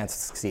 50% chance of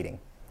succeeding,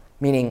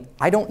 meaning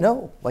I don't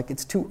know, like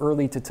it's too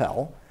early to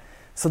tell.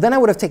 So then I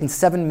would have taken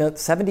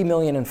 70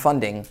 million in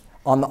funding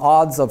on the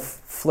odds of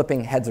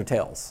flipping heads or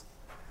tails.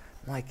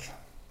 I'm like,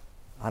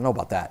 I don't know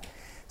about that.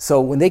 So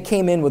when they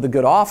came in with a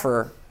good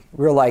offer,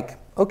 we were like,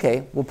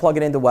 okay, we'll plug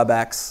it into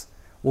Webex.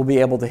 We'll be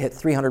able to hit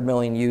 300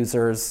 million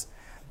users.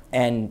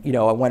 And you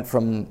know, it went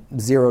from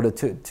 0 to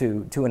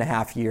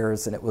 2.5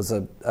 years, and it was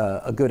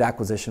a good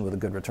acquisition with a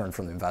good return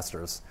from the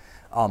investors.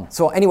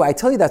 So anyway, I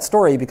tell you that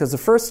story because the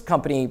first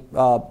company,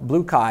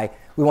 BlueKai,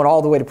 we went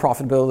all the way to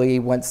profitability,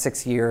 went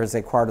 6 years, they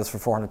acquired us for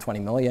 420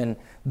 million.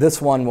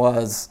 This one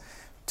was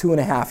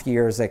 2.5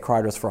 years, they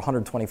acquired us for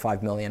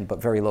 125 million,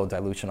 but very low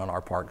dilution on our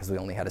part because we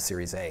only had a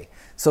Series A.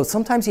 So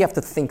sometimes you have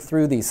to think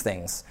through these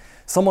things.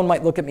 Someone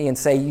might look at me and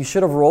say, you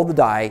should have rolled the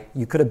die,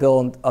 you could have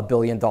built a $1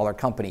 billion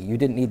company. You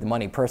didn't need the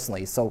money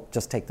personally, so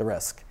just take the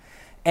risk.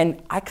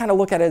 And I kind of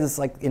look at it as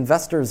like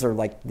investors are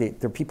like,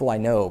 they're people I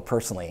know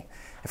personally.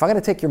 If I'm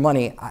gonna take your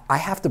money, I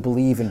have to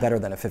believe in better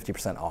than a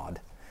 50%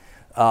 odd.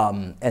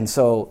 And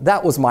so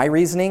that was my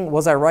reasoning.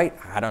 Was I right?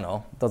 I don't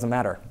know. Doesn't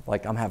matter.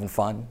 Like, I'm having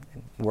fun.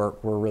 We're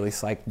really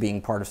psyched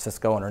being part of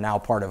Cisco and are now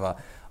part of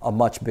a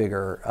much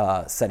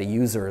bigger set of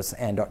users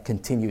and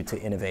continue to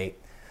innovate.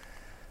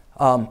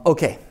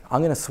 Okay,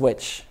 I'm going to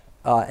switch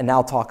and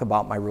now talk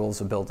about my rules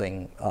of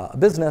building a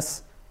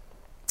business.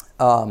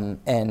 So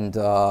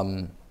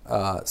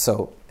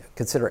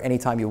consider any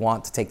time you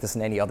want to take this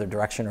in any other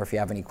direction, or if you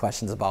have any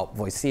questions about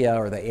Voicea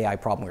or the AI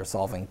problem we're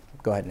solving,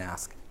 go ahead and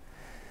ask.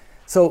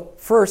 So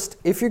first,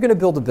 if you're going to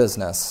build a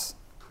business,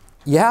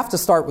 you have to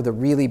start with a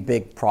really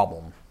big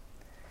problem.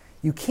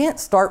 You can't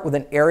start with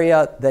an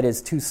area that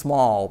is too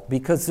small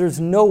because there's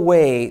no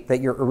way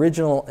that your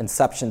original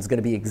inception is going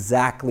to be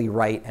exactly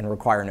right and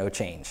require no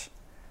change.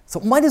 So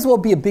it might as well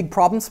be a big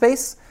problem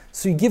space,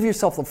 so you give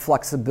yourself the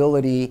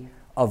flexibility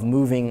of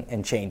moving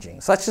and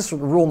changing. So that's just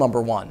rule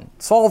number one.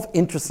 Solve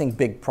interesting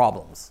big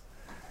problems.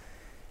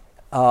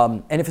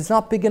 And if it's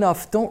not big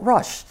enough, don't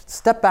rush.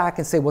 Step back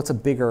and say, what's a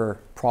bigger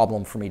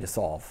problem for me to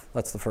solve?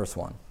 That's the first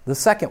one. The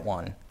second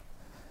one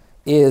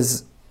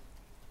is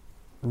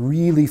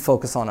really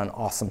focus on an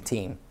awesome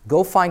team.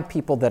 Go find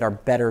people that are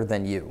better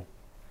than you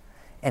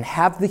and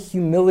have the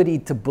humility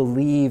to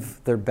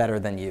believe they're better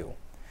than you.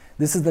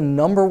 This is the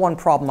number one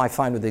problem I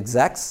find with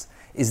execs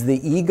is the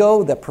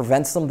ego that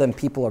prevents them that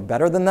people are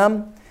better than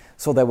them,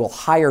 so they will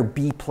hire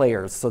B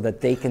players so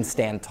that they can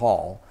stand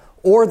tall.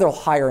 Or they'll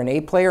hire an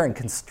A player and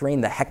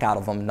constrain the heck out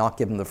of them, not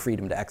give them the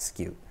freedom to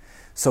execute.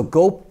 So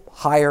go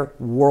hire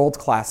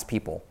world-class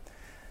people.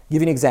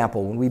 Give you an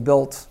example. When we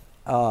built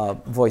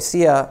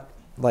Voicea,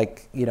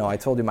 like, I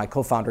told you my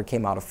co-founder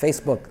came out of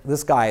Facebook.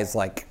 This guy is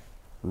like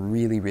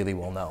really, really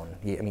well known.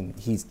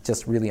 He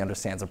just really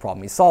understands the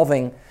problem he's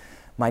solving.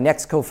 My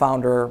next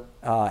co-founder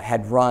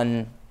had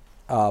run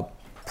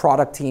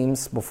product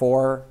teams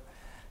before.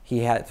 He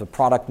had a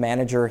product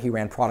manager. He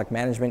ran product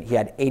management. He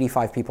had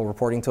 85 people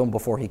reporting to him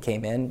before he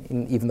came in.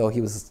 And even though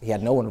he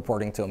had no one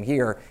reporting to him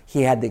here,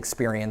 he had the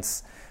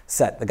experience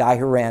set. The guy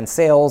who ran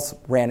sales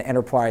ran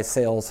enterprise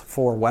sales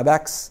for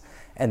Webex,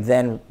 and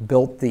then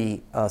built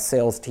the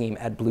sales team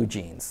at Blue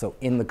Jeans. So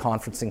in the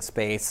conferencing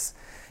space,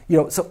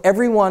 so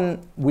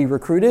everyone we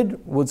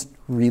recruited was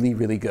really,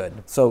 really good.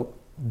 So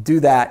do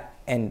that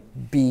and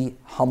be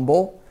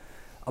humble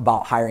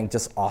about hiring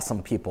just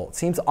awesome people. It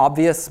seems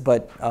obvious,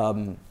 but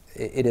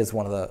it is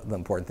one of the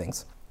important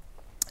things.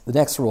 The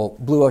next rule,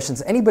 Blue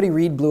Oceans. Anybody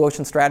read Blue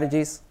Ocean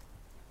Strategies?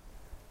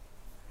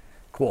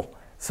 Cool.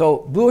 So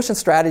Blue Ocean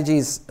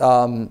Strategies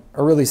are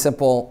really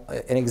simple.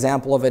 An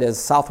example of it is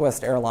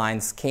Southwest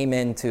Airlines came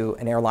into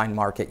an airline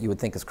market you would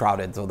think is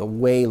crowded. So the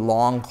way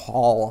long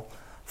haul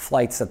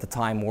flights at the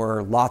time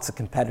were, lots of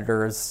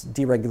competitors,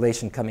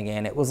 deregulation coming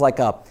in. It was like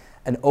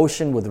an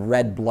ocean with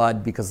red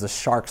blood because the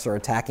sharks are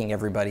attacking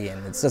everybody,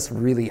 and it's just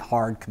really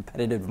hard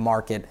competitive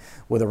market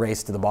with a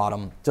race to the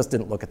bottom. Just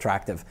didn't look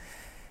attractive.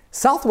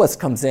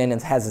 Southwest comes in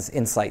and has this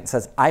insight and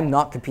says, I'm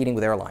not competing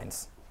with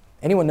airlines.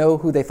 Anyone know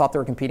who they thought they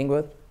were competing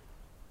with?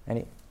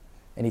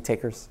 Any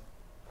takers?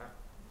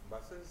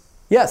 Buses?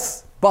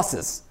 Yes,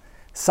 buses.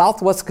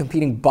 Southwest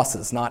competing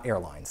buses, not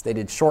airlines. They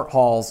did short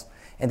hauls,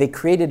 and they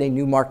created a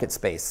new market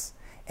space,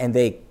 and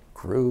they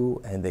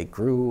grew and they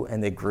grew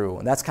and they grew.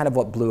 And that's kind of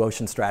what Blue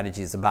Ocean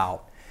Strategy is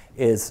about,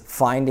 is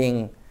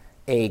finding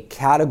a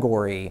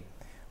category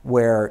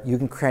where you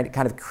can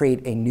kind of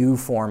create a new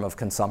form of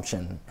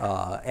consumption.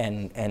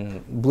 And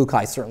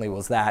BlueKai certainly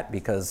was that,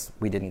 because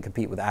we didn't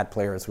compete with ad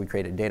players. We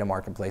created data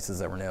marketplaces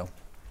that were new.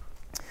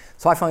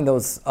 So I find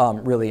those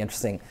really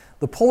interesting.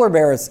 The polar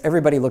bears,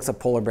 everybody looks at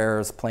polar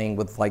bears playing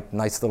with like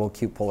nice little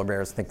cute polar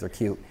bears and think they're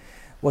cute.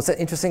 What's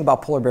interesting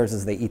about polar bears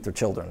is they eat their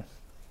children.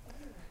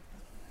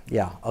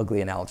 Yeah,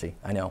 ugly analogy,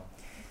 I know.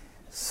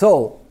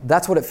 So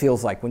that's what it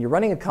feels like. When you're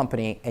running a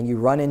company and you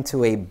run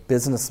into a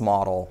business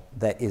model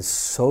that is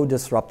so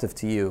disruptive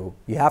to you,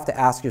 you have to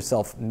ask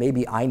yourself,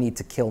 maybe I need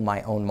to kill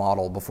my own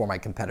model before my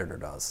competitor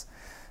does.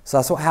 So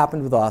that's what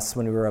happened with us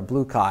when we were at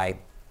BlueKai.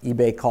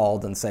 eBay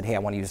called and said, hey, I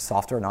want to use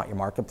software, not your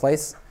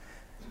marketplace.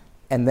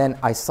 And then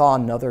I saw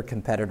another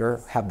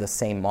competitor have the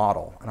same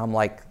model. And I'm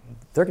like,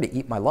 they're going to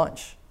eat my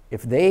lunch.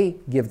 If they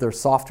give their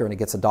software and it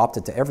gets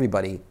adopted to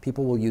everybody,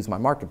 people will use my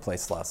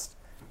marketplace less.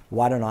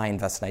 Why don't I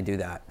invest and I do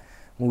that?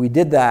 When we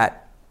did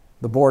that,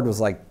 the board was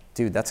like,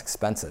 dude, that's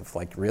expensive.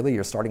 Like, really?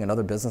 You're starting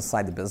another business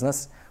inside the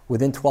business?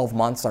 Within 12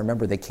 months, I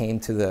remember they came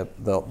to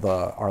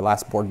our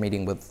last board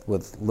meeting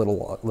with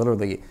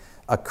literally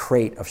a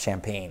crate of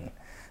champagne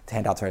to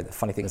hand out to her. The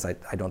funny thing is I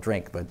don't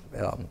drink, but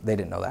they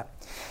didn't know that.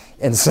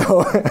 And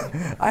so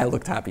I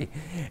looked happy.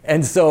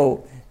 And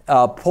so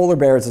Polar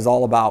Bears is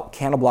all about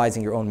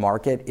cannibalizing your own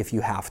market if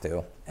you have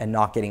to, and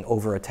not getting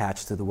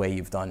over-attached to the way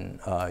you've done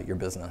your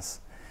business.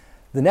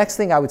 The next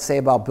thing I would say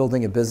about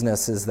building a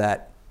business is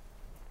that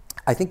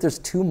I think there's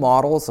two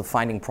models of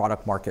finding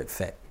product market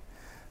fit.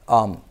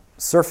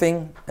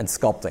 Surfing and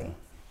sculpting.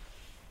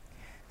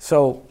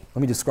 So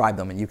let me describe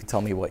them and you can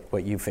tell me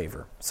what you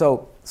favor.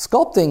 So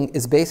sculpting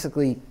is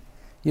basically,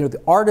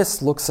 the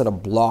artist looks at a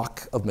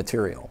block of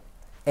material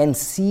and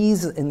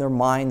sees in their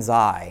mind's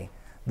eye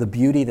the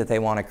beauty that they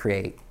want to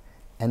create.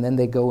 And then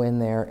they go in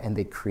there and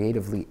they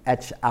creatively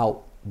etch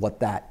out what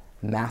that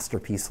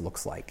masterpiece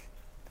looks like.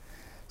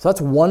 So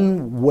that's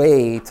one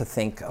way to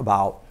think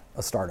about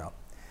a startup.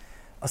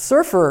 A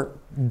surfer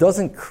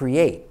doesn't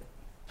create.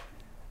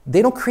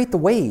 They don't create the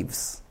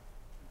waves.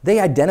 They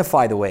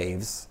identify the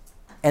waves,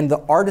 and the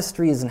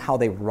artistry is in how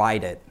they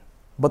ride it.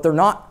 But they're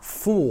not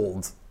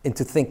fooled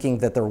into thinking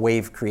that they're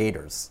wave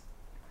creators.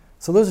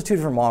 So those are two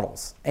different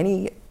models.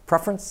 Any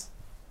preference?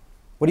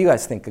 What do you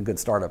guys think a good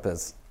startup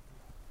is?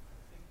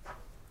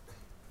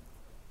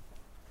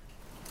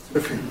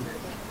 Surfing.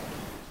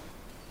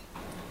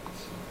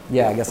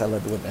 Yeah, I guess I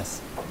led the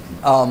witness.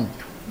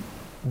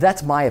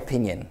 That's my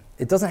opinion.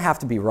 It doesn't have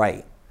to be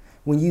right.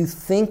 When you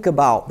think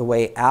about the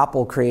way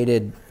Apple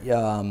created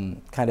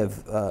the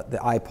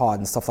iPod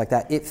and stuff like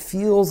that, it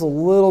feels a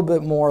little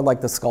bit more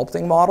like the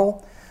sculpting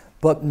model,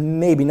 but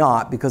maybe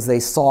not, because they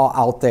saw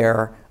out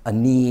there a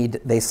need.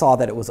 They saw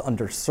that it was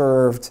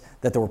underserved,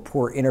 that there were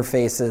poor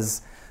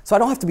interfaces. So I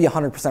don't have to be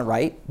 100%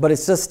 right, but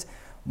it's just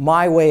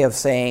my way of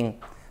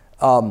saying,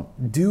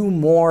 do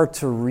more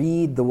to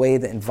read the way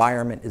the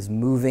environment is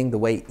moving, the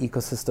way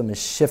ecosystem is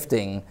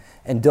shifting,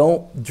 and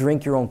don't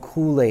drink your own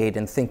Kool-Aid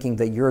and thinking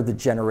that you're the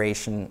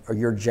generation or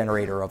you're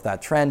generator of that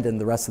trend and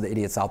the rest of the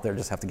idiots out there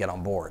just have to get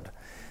on board.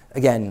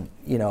 again,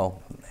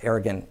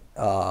 arrogant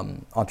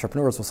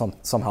entrepreneurs will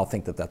somehow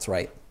think that that's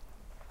right.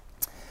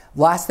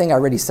 Last thing, I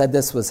already said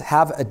this, was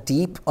have a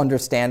deep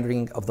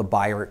understanding of the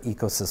buyer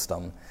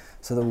ecosystem.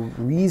 So the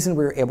reason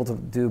we were able to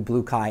do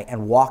BlueKai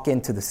and walk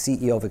into the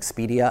CEO of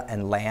Expedia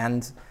and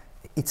land,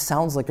 it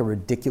sounds like a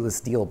ridiculous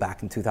deal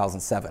back in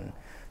 2007.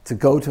 To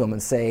go to him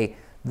and say,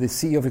 the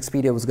CEO of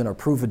Expedia was going to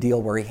approve a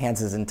deal where he hands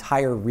his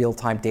entire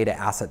real-time data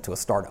asset to a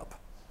startup.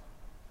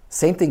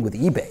 Same thing with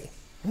eBay.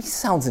 It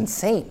sounds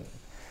insane.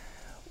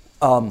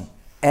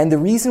 And the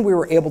reason we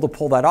were able to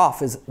pull that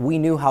off is we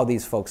knew how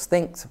these folks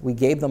think. We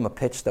gave them a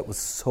pitch that was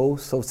so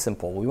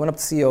simple. We went up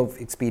to CEO of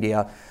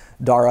Expedia,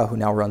 Dara, who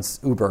now runs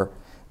Uber,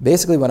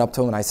 basically went up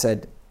to him and I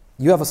said,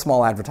 you have a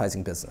small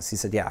advertising business. He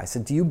said, yeah. I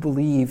said, do you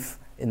believe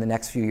in the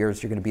next few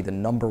years you're going to be the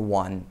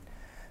 #1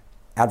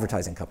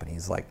 advertising company?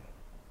 He's like,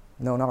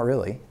 no, not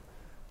really.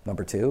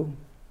 Number 2?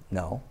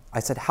 No.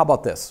 I said, how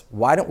about this?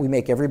 Why don't we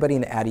make everybody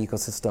in the ad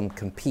ecosystem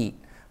compete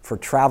for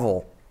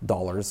travel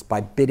dollars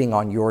by bidding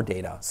on your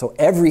data? So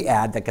every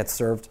ad that gets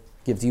served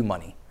gives you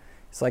money.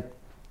 It's like,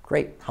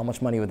 great, how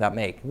much money would that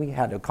make? We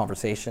had a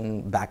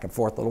conversation back and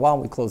forth a little while,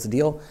 we closed the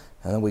deal,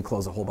 and then we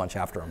closed a whole bunch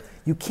after them.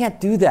 You can't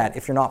do that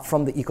if you're not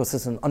from the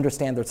ecosystem,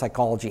 understand their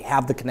psychology,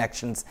 have the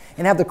connections,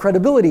 and have the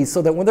credibility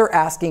so that when they're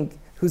asking,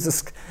 who's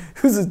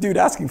this dude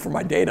asking for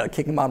my data,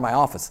 kick him out of my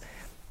office.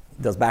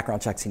 He does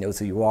background checks, he knows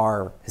who you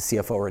are, his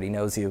CFO already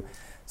knows you.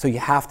 So you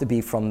have to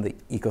be from the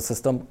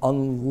ecosystem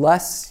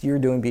unless you're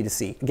doing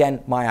B2C.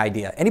 Again, my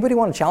idea. Anybody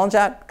want to challenge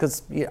that?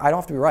 Because I don't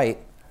have to be right.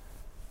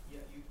 Yeah,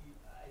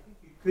 I think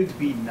you could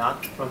be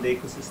not from the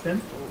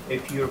ecosystem.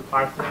 If your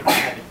partner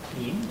had a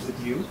team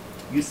with you,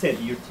 you said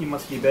your team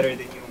must be better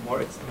than you,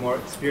 more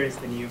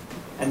experienced than you,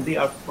 and they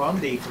are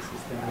from the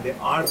ecosystem and they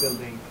are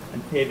building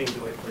and paving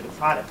the way for the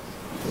product.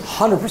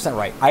 100%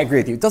 right. I agree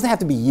with you. It doesn't have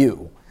to be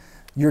you.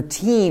 Your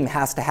team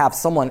has to have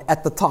someone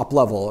at the top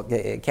level.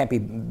 It can't be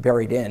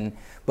buried in,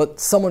 but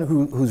someone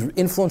who's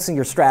influencing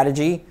your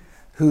strategy,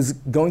 who's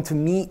going to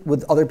meet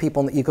with other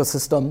people in the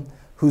ecosystem,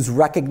 who's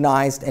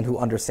recognized and who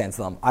understands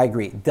them. I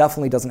agree. It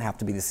definitely doesn't have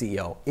to be the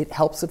CEO. It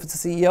helps if it's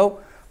a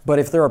CEO, but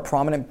if they're a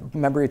prominent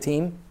member of your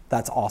team,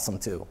 that's awesome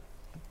too.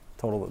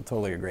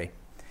 Totally agree.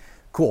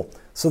 Cool.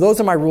 So those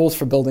are my rules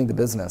for building the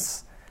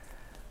business.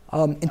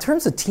 In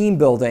terms of team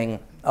building,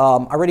 I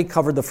already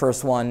covered the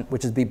first one,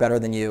 which is be better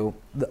than you.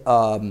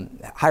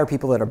 Hire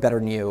people that are better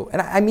than you.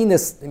 And I mean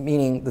this,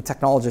 meaning the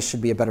technologist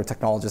should be a better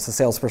technologist, the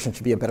salesperson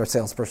should be a better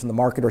salesperson, the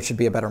marketer should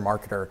be a better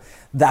marketer.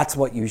 That's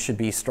what you should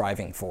be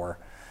striving for.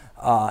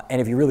 And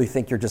if you really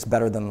think you're just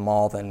better than them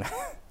all, then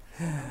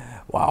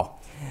wow.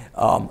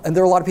 And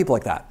there are a lot of people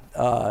like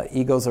that.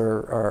 Egos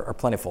are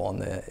plentiful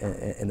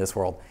in this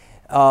world.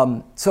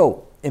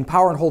 So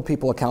empower and hold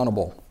people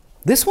accountable.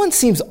 This one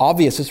seems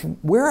obvious. It's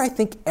where I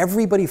think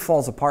everybody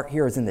falls apart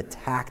here is in the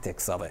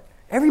tactics of it.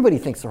 Everybody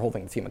thinks they're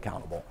holding the team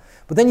accountable.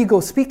 But then you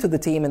go speak to the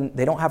team and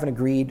they don't have an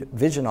agreed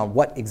vision on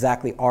what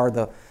exactly are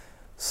the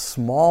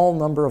small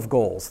number of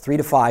goals, 3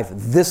 to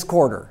 5 this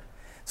quarter,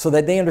 so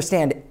that they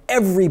understand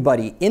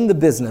everybody in the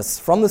business,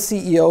 from the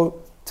CEO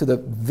to the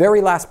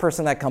very last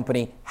person in that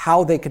company,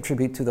 how they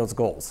contribute to those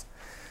goals.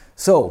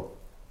 So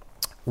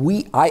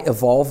I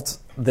evolved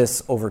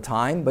this over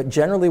time, but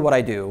generally what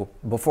I do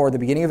before the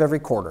beginning of every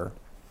quarter,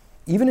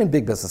 even in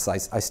big business,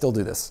 I still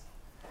do this.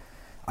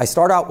 I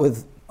start out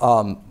with,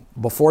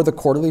 before the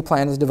quarterly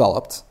plan is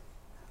developed,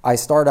 I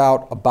start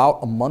out about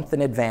a month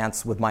in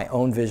advance with my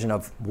own vision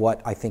of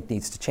what I think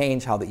needs to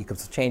change, how the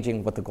ecosystem is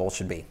changing, what the goal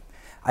should be.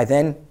 I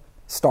then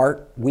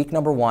start week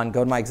number 1,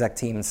 go to my exec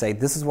team and say,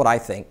 this is what I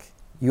think.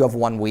 You have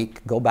 1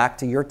 week, go back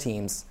to your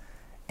teams,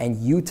 and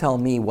you tell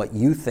me what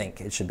you think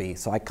it should be.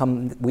 So I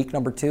come week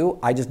number 2,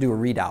 I just do a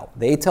readout.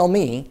 They tell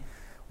me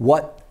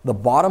what the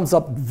bottoms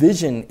up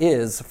vision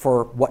is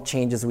for what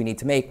changes we need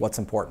to make, what's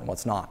important,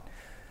 what's not.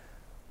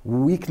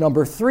 Week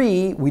number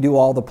 3, we do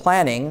all the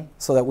planning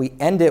so that we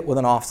end it with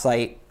an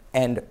offsite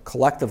and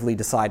collectively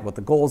decide what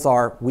the goals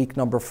are. Week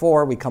number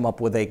 4, we come up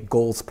with a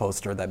goals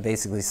poster that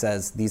basically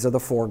says these are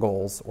the 4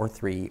 goals, or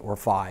 3 or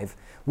 5,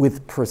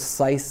 with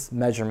precise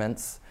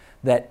measurements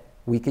that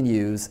we can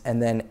use.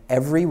 And then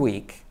every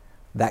week,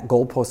 that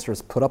goal poster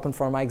is put up in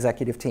front of my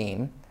executive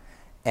team,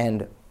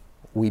 and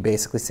we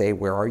basically say,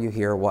 where are you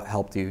here? What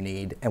help do you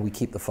need? And we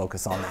keep the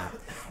focus on that.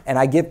 And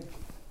I give...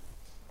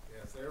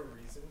 Is there a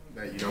reason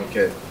that you don't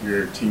get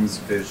your team's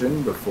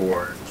vision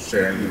before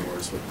sharing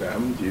yours with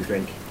them? Do you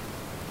think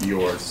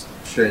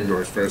sharing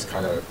yours first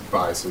kind of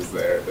biases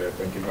their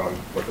thinking on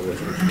what the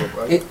vision should look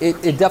like?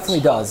 It definitely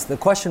does. The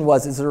question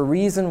was, is there a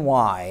reason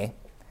why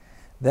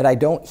that I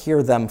don't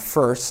hear them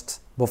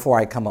first before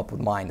I come up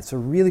with mine? It's a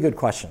really good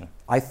question.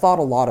 I thought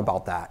a lot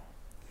about that.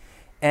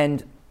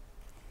 And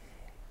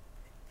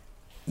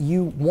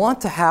you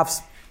want to have,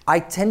 I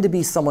tend to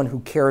be someone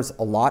who cares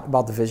a lot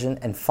about the vision,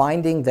 and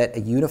finding that a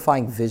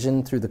unifying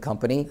vision through the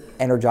company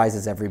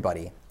energizes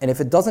everybody. And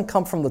if it doesn't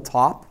come from the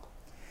top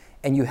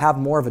and you have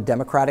more of a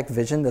democratic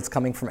vision that's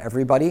coming from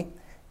everybody,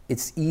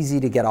 it's easy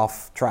to get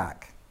off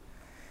track.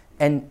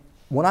 And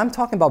when I'm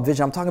talking about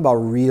vision, I'm talking about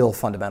real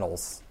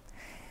fundamentals.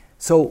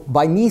 So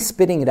by me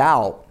spitting it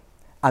out,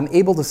 I'm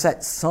able to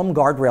set some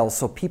guardrails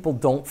so people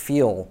don't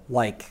feel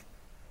like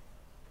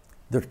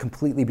they're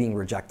completely being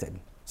rejected.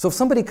 So if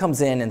somebody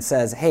comes in and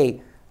says,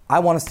 hey, I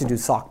want us to do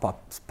sock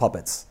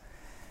puppets,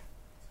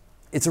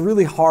 it's a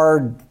really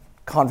hard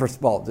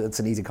well, it's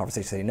an easy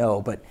conversation to say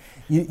no, but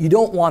you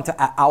don't want to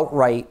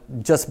outright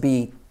just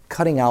be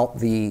cutting out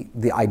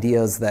the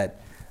ideas that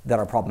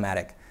are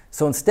problematic.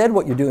 So instead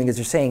what you're doing is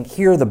you're saying,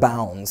 here are the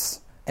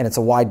bounds, and it's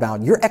a wide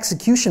bound. Your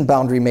execution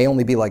boundary may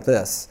only be like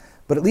this,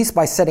 but at least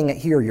by setting it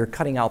here, you're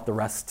cutting out the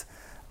rest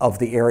of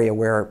the area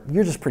where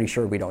you're just pretty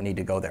sure we don't need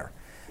to go there.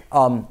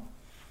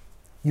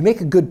 You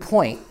make a good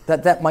point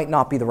that might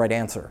not be the right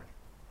answer.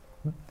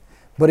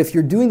 But if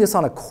you're doing this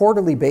on a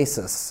quarterly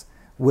basis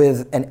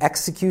with an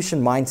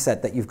execution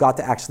mindset that you've got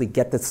to actually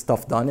get this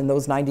stuff done in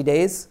those 90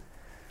 days,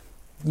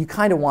 you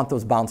kind of want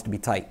those bounds to be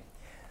tight.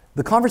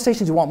 The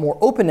conversations you want more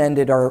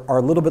open-ended are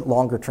a little bit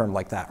longer term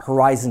like that.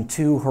 Horizon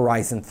 2,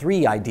 Horizon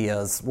 3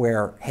 ideas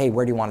where, hey,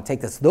 where do you want to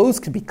take this? Those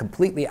could be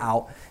completely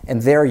out,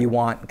 and there you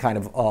want kind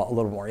of a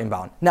little more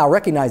inbound. Now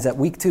recognize that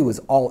week 2 is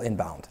all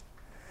inbound.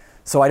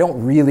 So I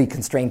don't really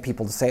constrain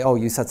people to say, oh,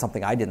 you said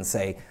something I didn't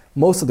say.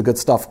 Most of the good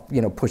stuff,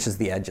 pushes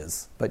the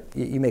edges, but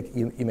you make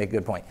a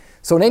good point.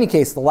 So in any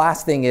case, the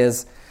last thing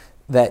is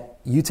that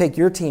you take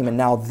your team and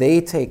now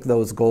they take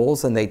those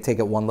goals and they take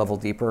it one level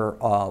deeper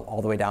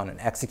all the way down and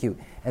execute.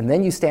 And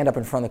then you stand up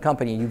in front of the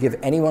company and you give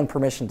anyone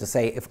permission to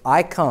say, if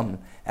I come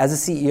as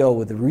a CEO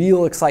with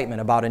real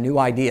excitement about a new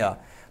idea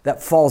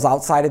that falls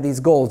outside of these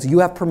goals, you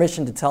have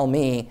permission to tell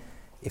me,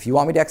 if you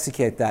want me to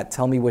execute that,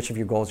 tell me which of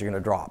your goals you're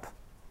going to drop.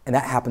 And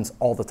that happens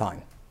all the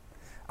time.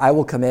 I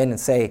will come in and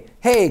say,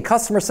 hey,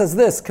 customer says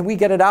this, can we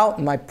get it out?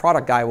 And my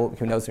product guy,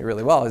 who knows me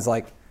really well, is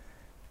like,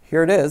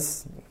 here it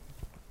is,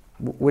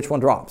 which one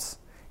drops?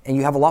 And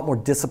you have a lot more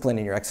discipline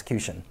in your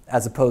execution,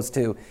 as opposed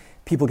to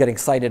people getting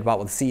excited about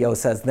what the CEO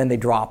says, then they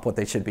drop what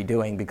they should be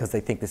doing because they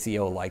think the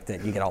CEO liked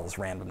it. You get all this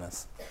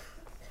randomness.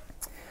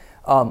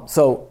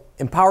 So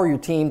empower your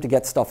team to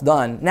get stuff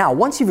done. Now,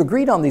 once you've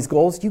agreed on these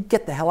goals, you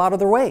get the hell out of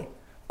their way.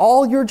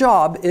 All your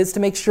job is to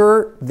make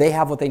sure they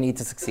have what they need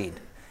to succeed.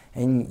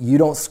 And you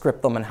don't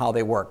script them on how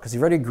they work, because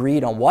you've already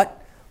agreed on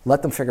what,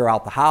 let them figure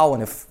out the how,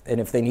 and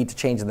if they need to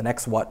change the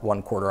next what,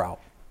 one quarter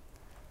out.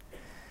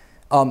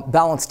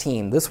 Balanced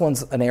team. This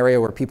one's an area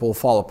where people will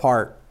fall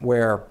apart,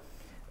 where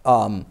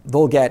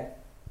they'll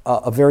get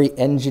a very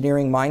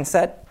engineering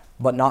mindset,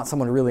 but not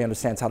someone who really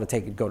understands how to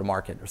take it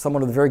go-to-market. Or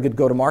someone with a very good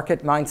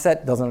go-to-market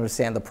mindset doesn't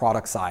understand the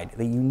product side.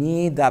 You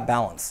need that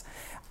balance.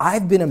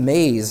 I've been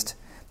amazed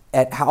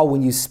at how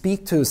when you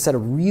speak to a set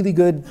of really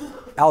good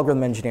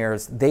algorithm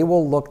engineers, they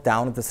will look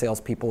down at the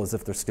salespeople as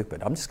if they're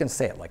stupid. I'm just going to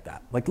say it like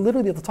that. Like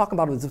literally, they'll talk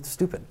about it as if they're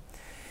stupid.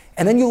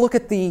 And then you look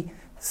at the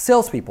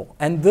salespeople,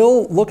 and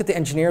they'll look at the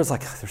engineers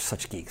like, they're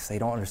such geeks. They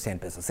don't understand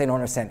business. They don't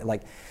understand,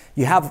 like,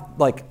 you have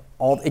like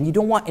all, and you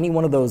don't want any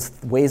one of those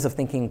ways of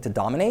thinking to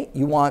dominate.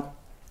 You want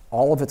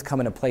all of it to come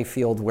in a play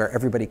field where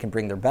everybody can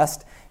bring their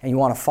best, and you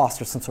want to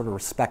foster some sort of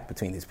respect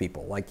between these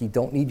people. Like, you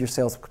don't need your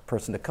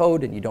salesperson to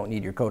code, and you don't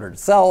need your coder to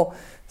sell,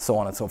 so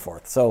on and so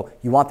forth. So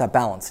you want that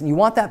balance. And you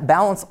want that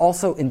balance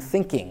also in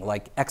thinking,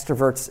 like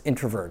extroverts,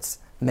 introverts,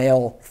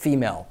 male,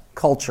 female,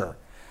 culture.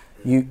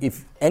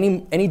 If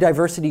any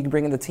diversity you can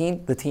bring in the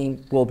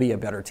team will be a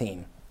better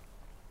team.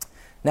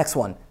 Next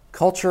one,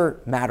 culture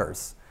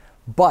matters.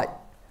 But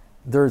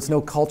there's no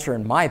culture,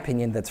 in my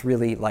opinion, that's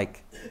really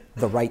like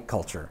the right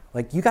culture.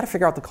 Like, you got to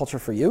figure out the culture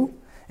for you,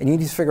 and you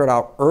need to figure it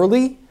out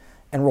early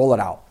and roll it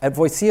out. At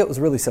Voicea, it was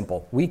really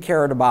simple. We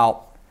cared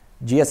about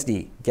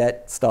GSD,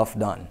 get stuff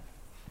done.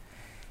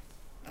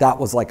 That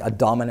was like a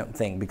dominant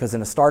thing, because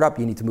in a startup,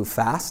 you need to move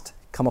fast,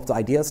 come up with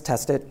ideas,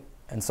 test it,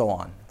 and so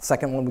on. The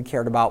second one we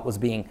cared about was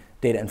being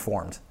data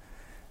informed.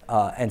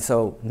 And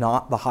so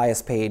not the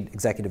highest paid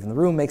executive in the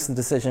room makes the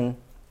decision,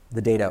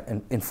 the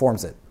data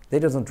informs it.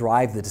 Data doesn't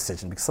drive the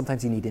decision, because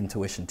sometimes you need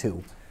intuition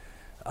too.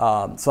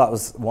 So that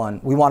was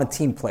one. We wanted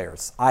team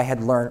players. I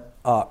had learned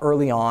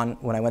early on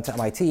when I went to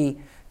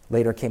MIT,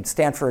 later came to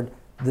Stanford,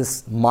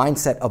 this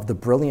mindset of the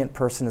brilliant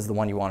person is the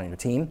one you want on your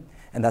team,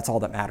 and that's all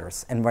that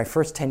matters. And my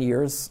first 10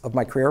 years of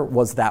my career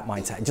was that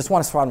mindset. I just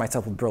want to surround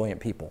myself with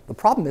brilliant people. The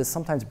problem is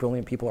sometimes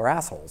brilliant people are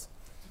assholes.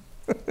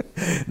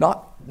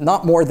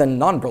 Not more than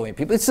non-brilliant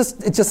people. It's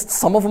just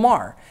some of them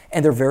are.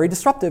 And they're very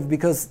disruptive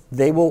because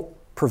they will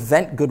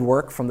prevent good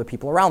work from the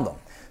people around them.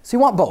 So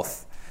you want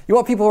both. You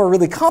want people who are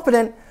really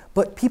competent,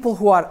 but people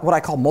who are what I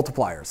call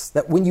multipliers,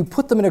 that when you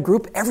put them in a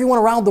group, everyone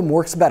around them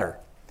works better.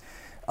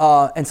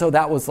 And so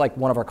that was like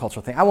one of our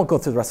cultural things. I won't go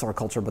through the rest of our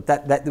culture, but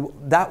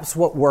that's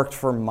what worked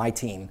for my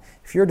team.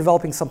 If you're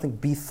developing something,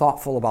 be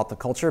thoughtful about the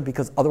culture,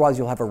 because otherwise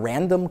you'll have a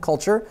random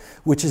culture,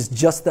 which is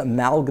just the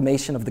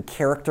amalgamation of the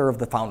character of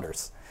the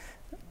founders.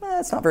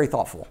 It's not very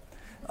thoughtful.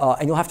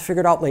 And you'll have to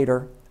figure it out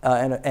later,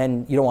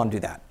 and you don't want to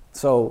do that.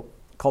 So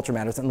culture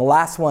matters. And the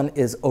last one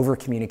is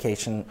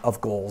over-communication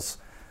of goals.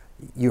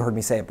 You heard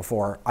me say it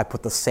before. I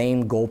put the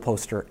same goal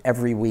poster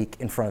every week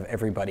in front of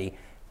everybody.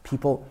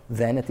 People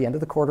then at the end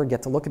of the quarter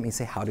get to look at me and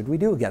say, how did we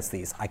do against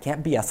these? I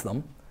can't BS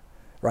them.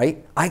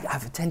 right?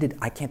 I've attended,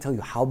 I can't tell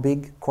you how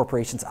big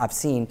corporations I've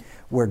seen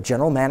where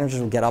general managers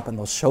will get up and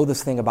they'll show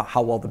this thing about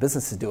how well the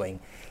business is doing,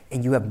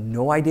 and you have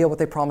no idea what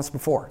they promised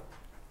before.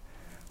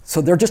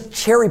 So they're just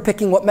cherry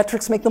picking what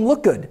metrics make them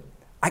look good.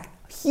 A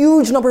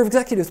huge number of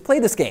executives play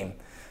this game.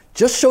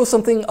 Just show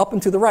something up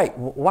and to the right.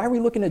 Why are we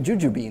looking at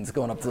juju beans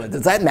going up to the right?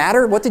 Does that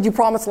matter? What did you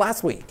promise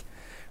last week?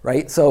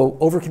 Right? So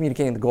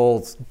over-communicating the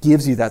goals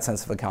gives you that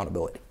sense of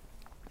accountability.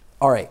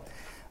 All right.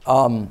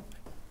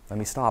 Let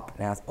me stop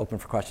and open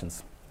for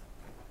questions.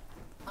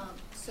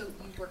 So you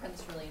work on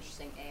this really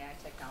interesting AI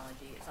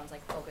technology. It sounds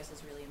like focus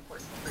is really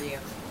important for you.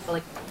 But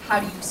like, how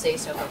do you stay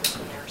so focused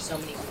when there are so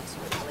many ways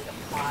you can really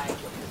apply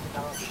what you've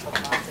developed to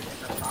lots of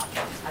different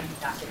projects? How do you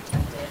not get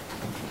tempted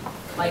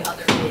by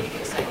other big,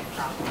 exciting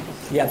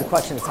problems? Yeah, the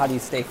question is how do you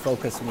stay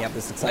focused when you have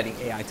this exciting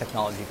AI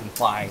technology you can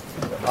apply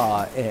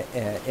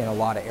in a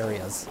lot of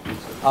areas?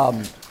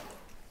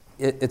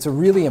 It's a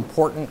really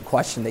important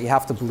question that you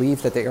have to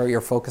believe that the area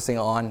you're focusing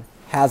on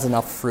has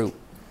enough fruit,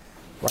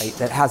 right?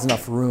 That has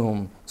enough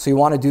room. So you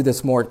want to do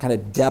this more kind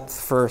of depth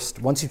first.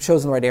 Once you've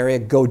chosen the right area,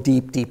 go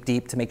deep, deep,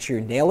 deep to make sure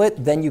you nail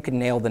it. Then you can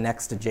nail the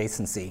next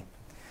adjacency.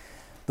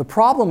 The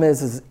problem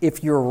is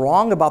if you're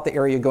wrong about the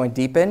area you're going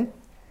deep in,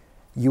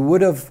 you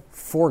would have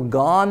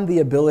foregone the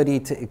ability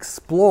to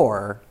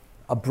explore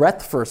a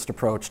breadth-first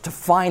approach to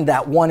find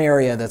that one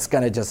area that's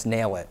going to just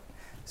nail it.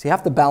 So you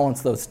have to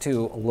balance those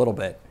two a little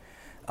bit.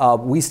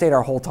 We stayed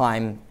our whole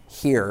time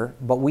here,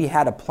 but we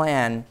had a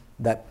plan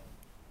that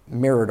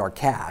mirrored our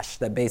cash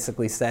that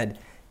basically said,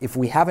 if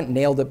we haven't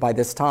nailed it by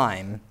this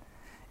time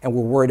and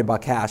we're worried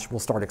about cash, we'll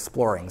start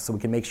exploring so we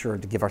can make sure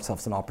to give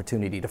ourselves an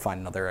opportunity to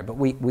find another area. But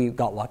we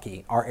got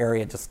lucky. Our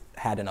area just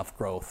had enough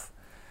growth.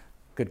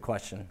 Good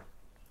question.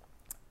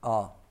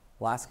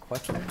 Last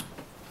question? About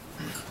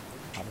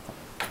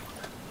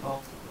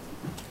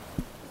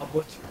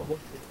the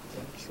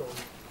potential,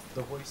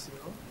 the Voicea,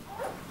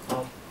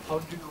 how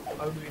do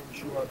you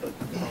ensure that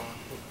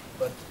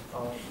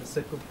the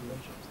second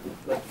relationships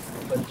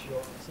that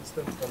your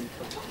system can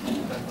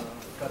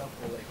cater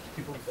for like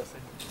people with the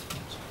same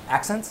speech?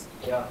 Accents?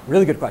 Yeah.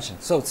 Really good question.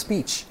 So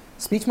speech.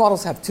 Speech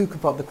models have two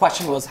components. The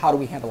question was, how do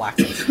we handle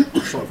accents?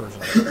 Short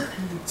version of it.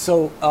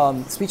 So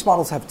speech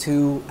models have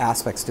two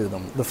aspects to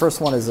them. The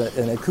first one is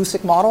an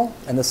acoustic model,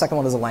 and the second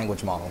one is a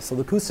language model. So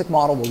the acoustic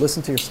model will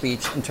listen to your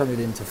speech and turn it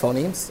into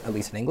phonemes, at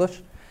least in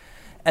English.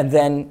 And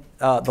then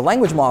the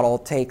language model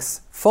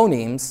takes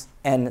phonemes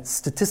and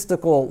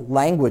statistical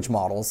language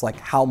models, like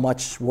how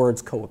much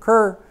words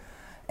co-occur,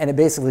 and it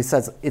basically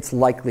says it's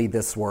likely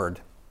this word.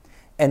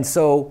 And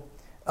so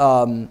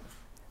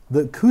the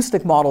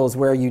acoustic model is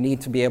where you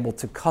need to be able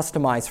to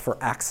customize for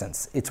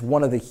accents. It's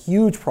one of the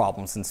huge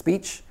problems in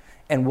speech.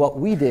 And what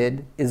we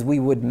did is we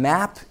would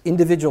map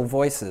individual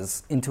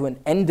voices into an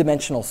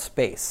n-dimensional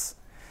space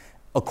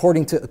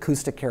according to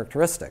acoustic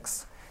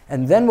characteristics.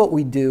 And then what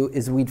we'd do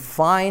is we'd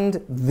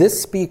find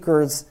this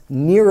speaker's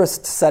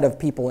nearest set of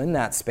people in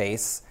that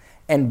space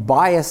and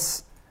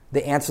bias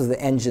the answers of the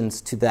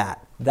engines to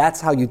that. That's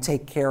how you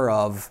take care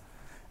of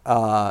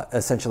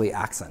essentially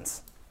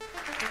accents.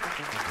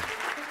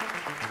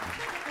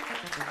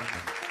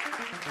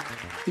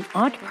 The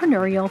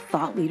Entrepreneurial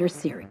Thought Leader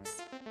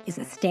Series is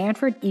a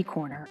Stanford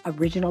eCorner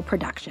original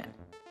production.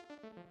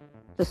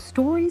 The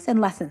stories and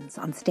lessons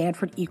on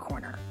Stanford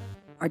eCorner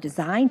are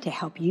designed to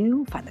help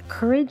you find the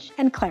courage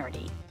and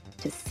clarity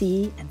to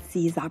see and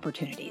seize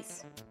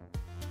opportunities.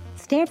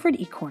 Stanford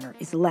eCorner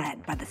is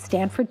led by the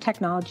Stanford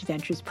Technology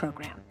Ventures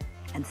Program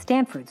and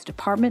Stanford's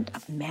Department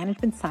of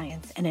Management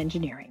Science and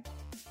Engineering.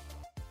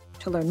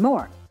 To learn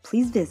more,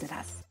 please visit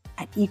us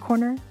at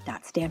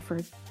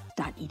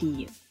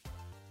ecorner.stanford.edu.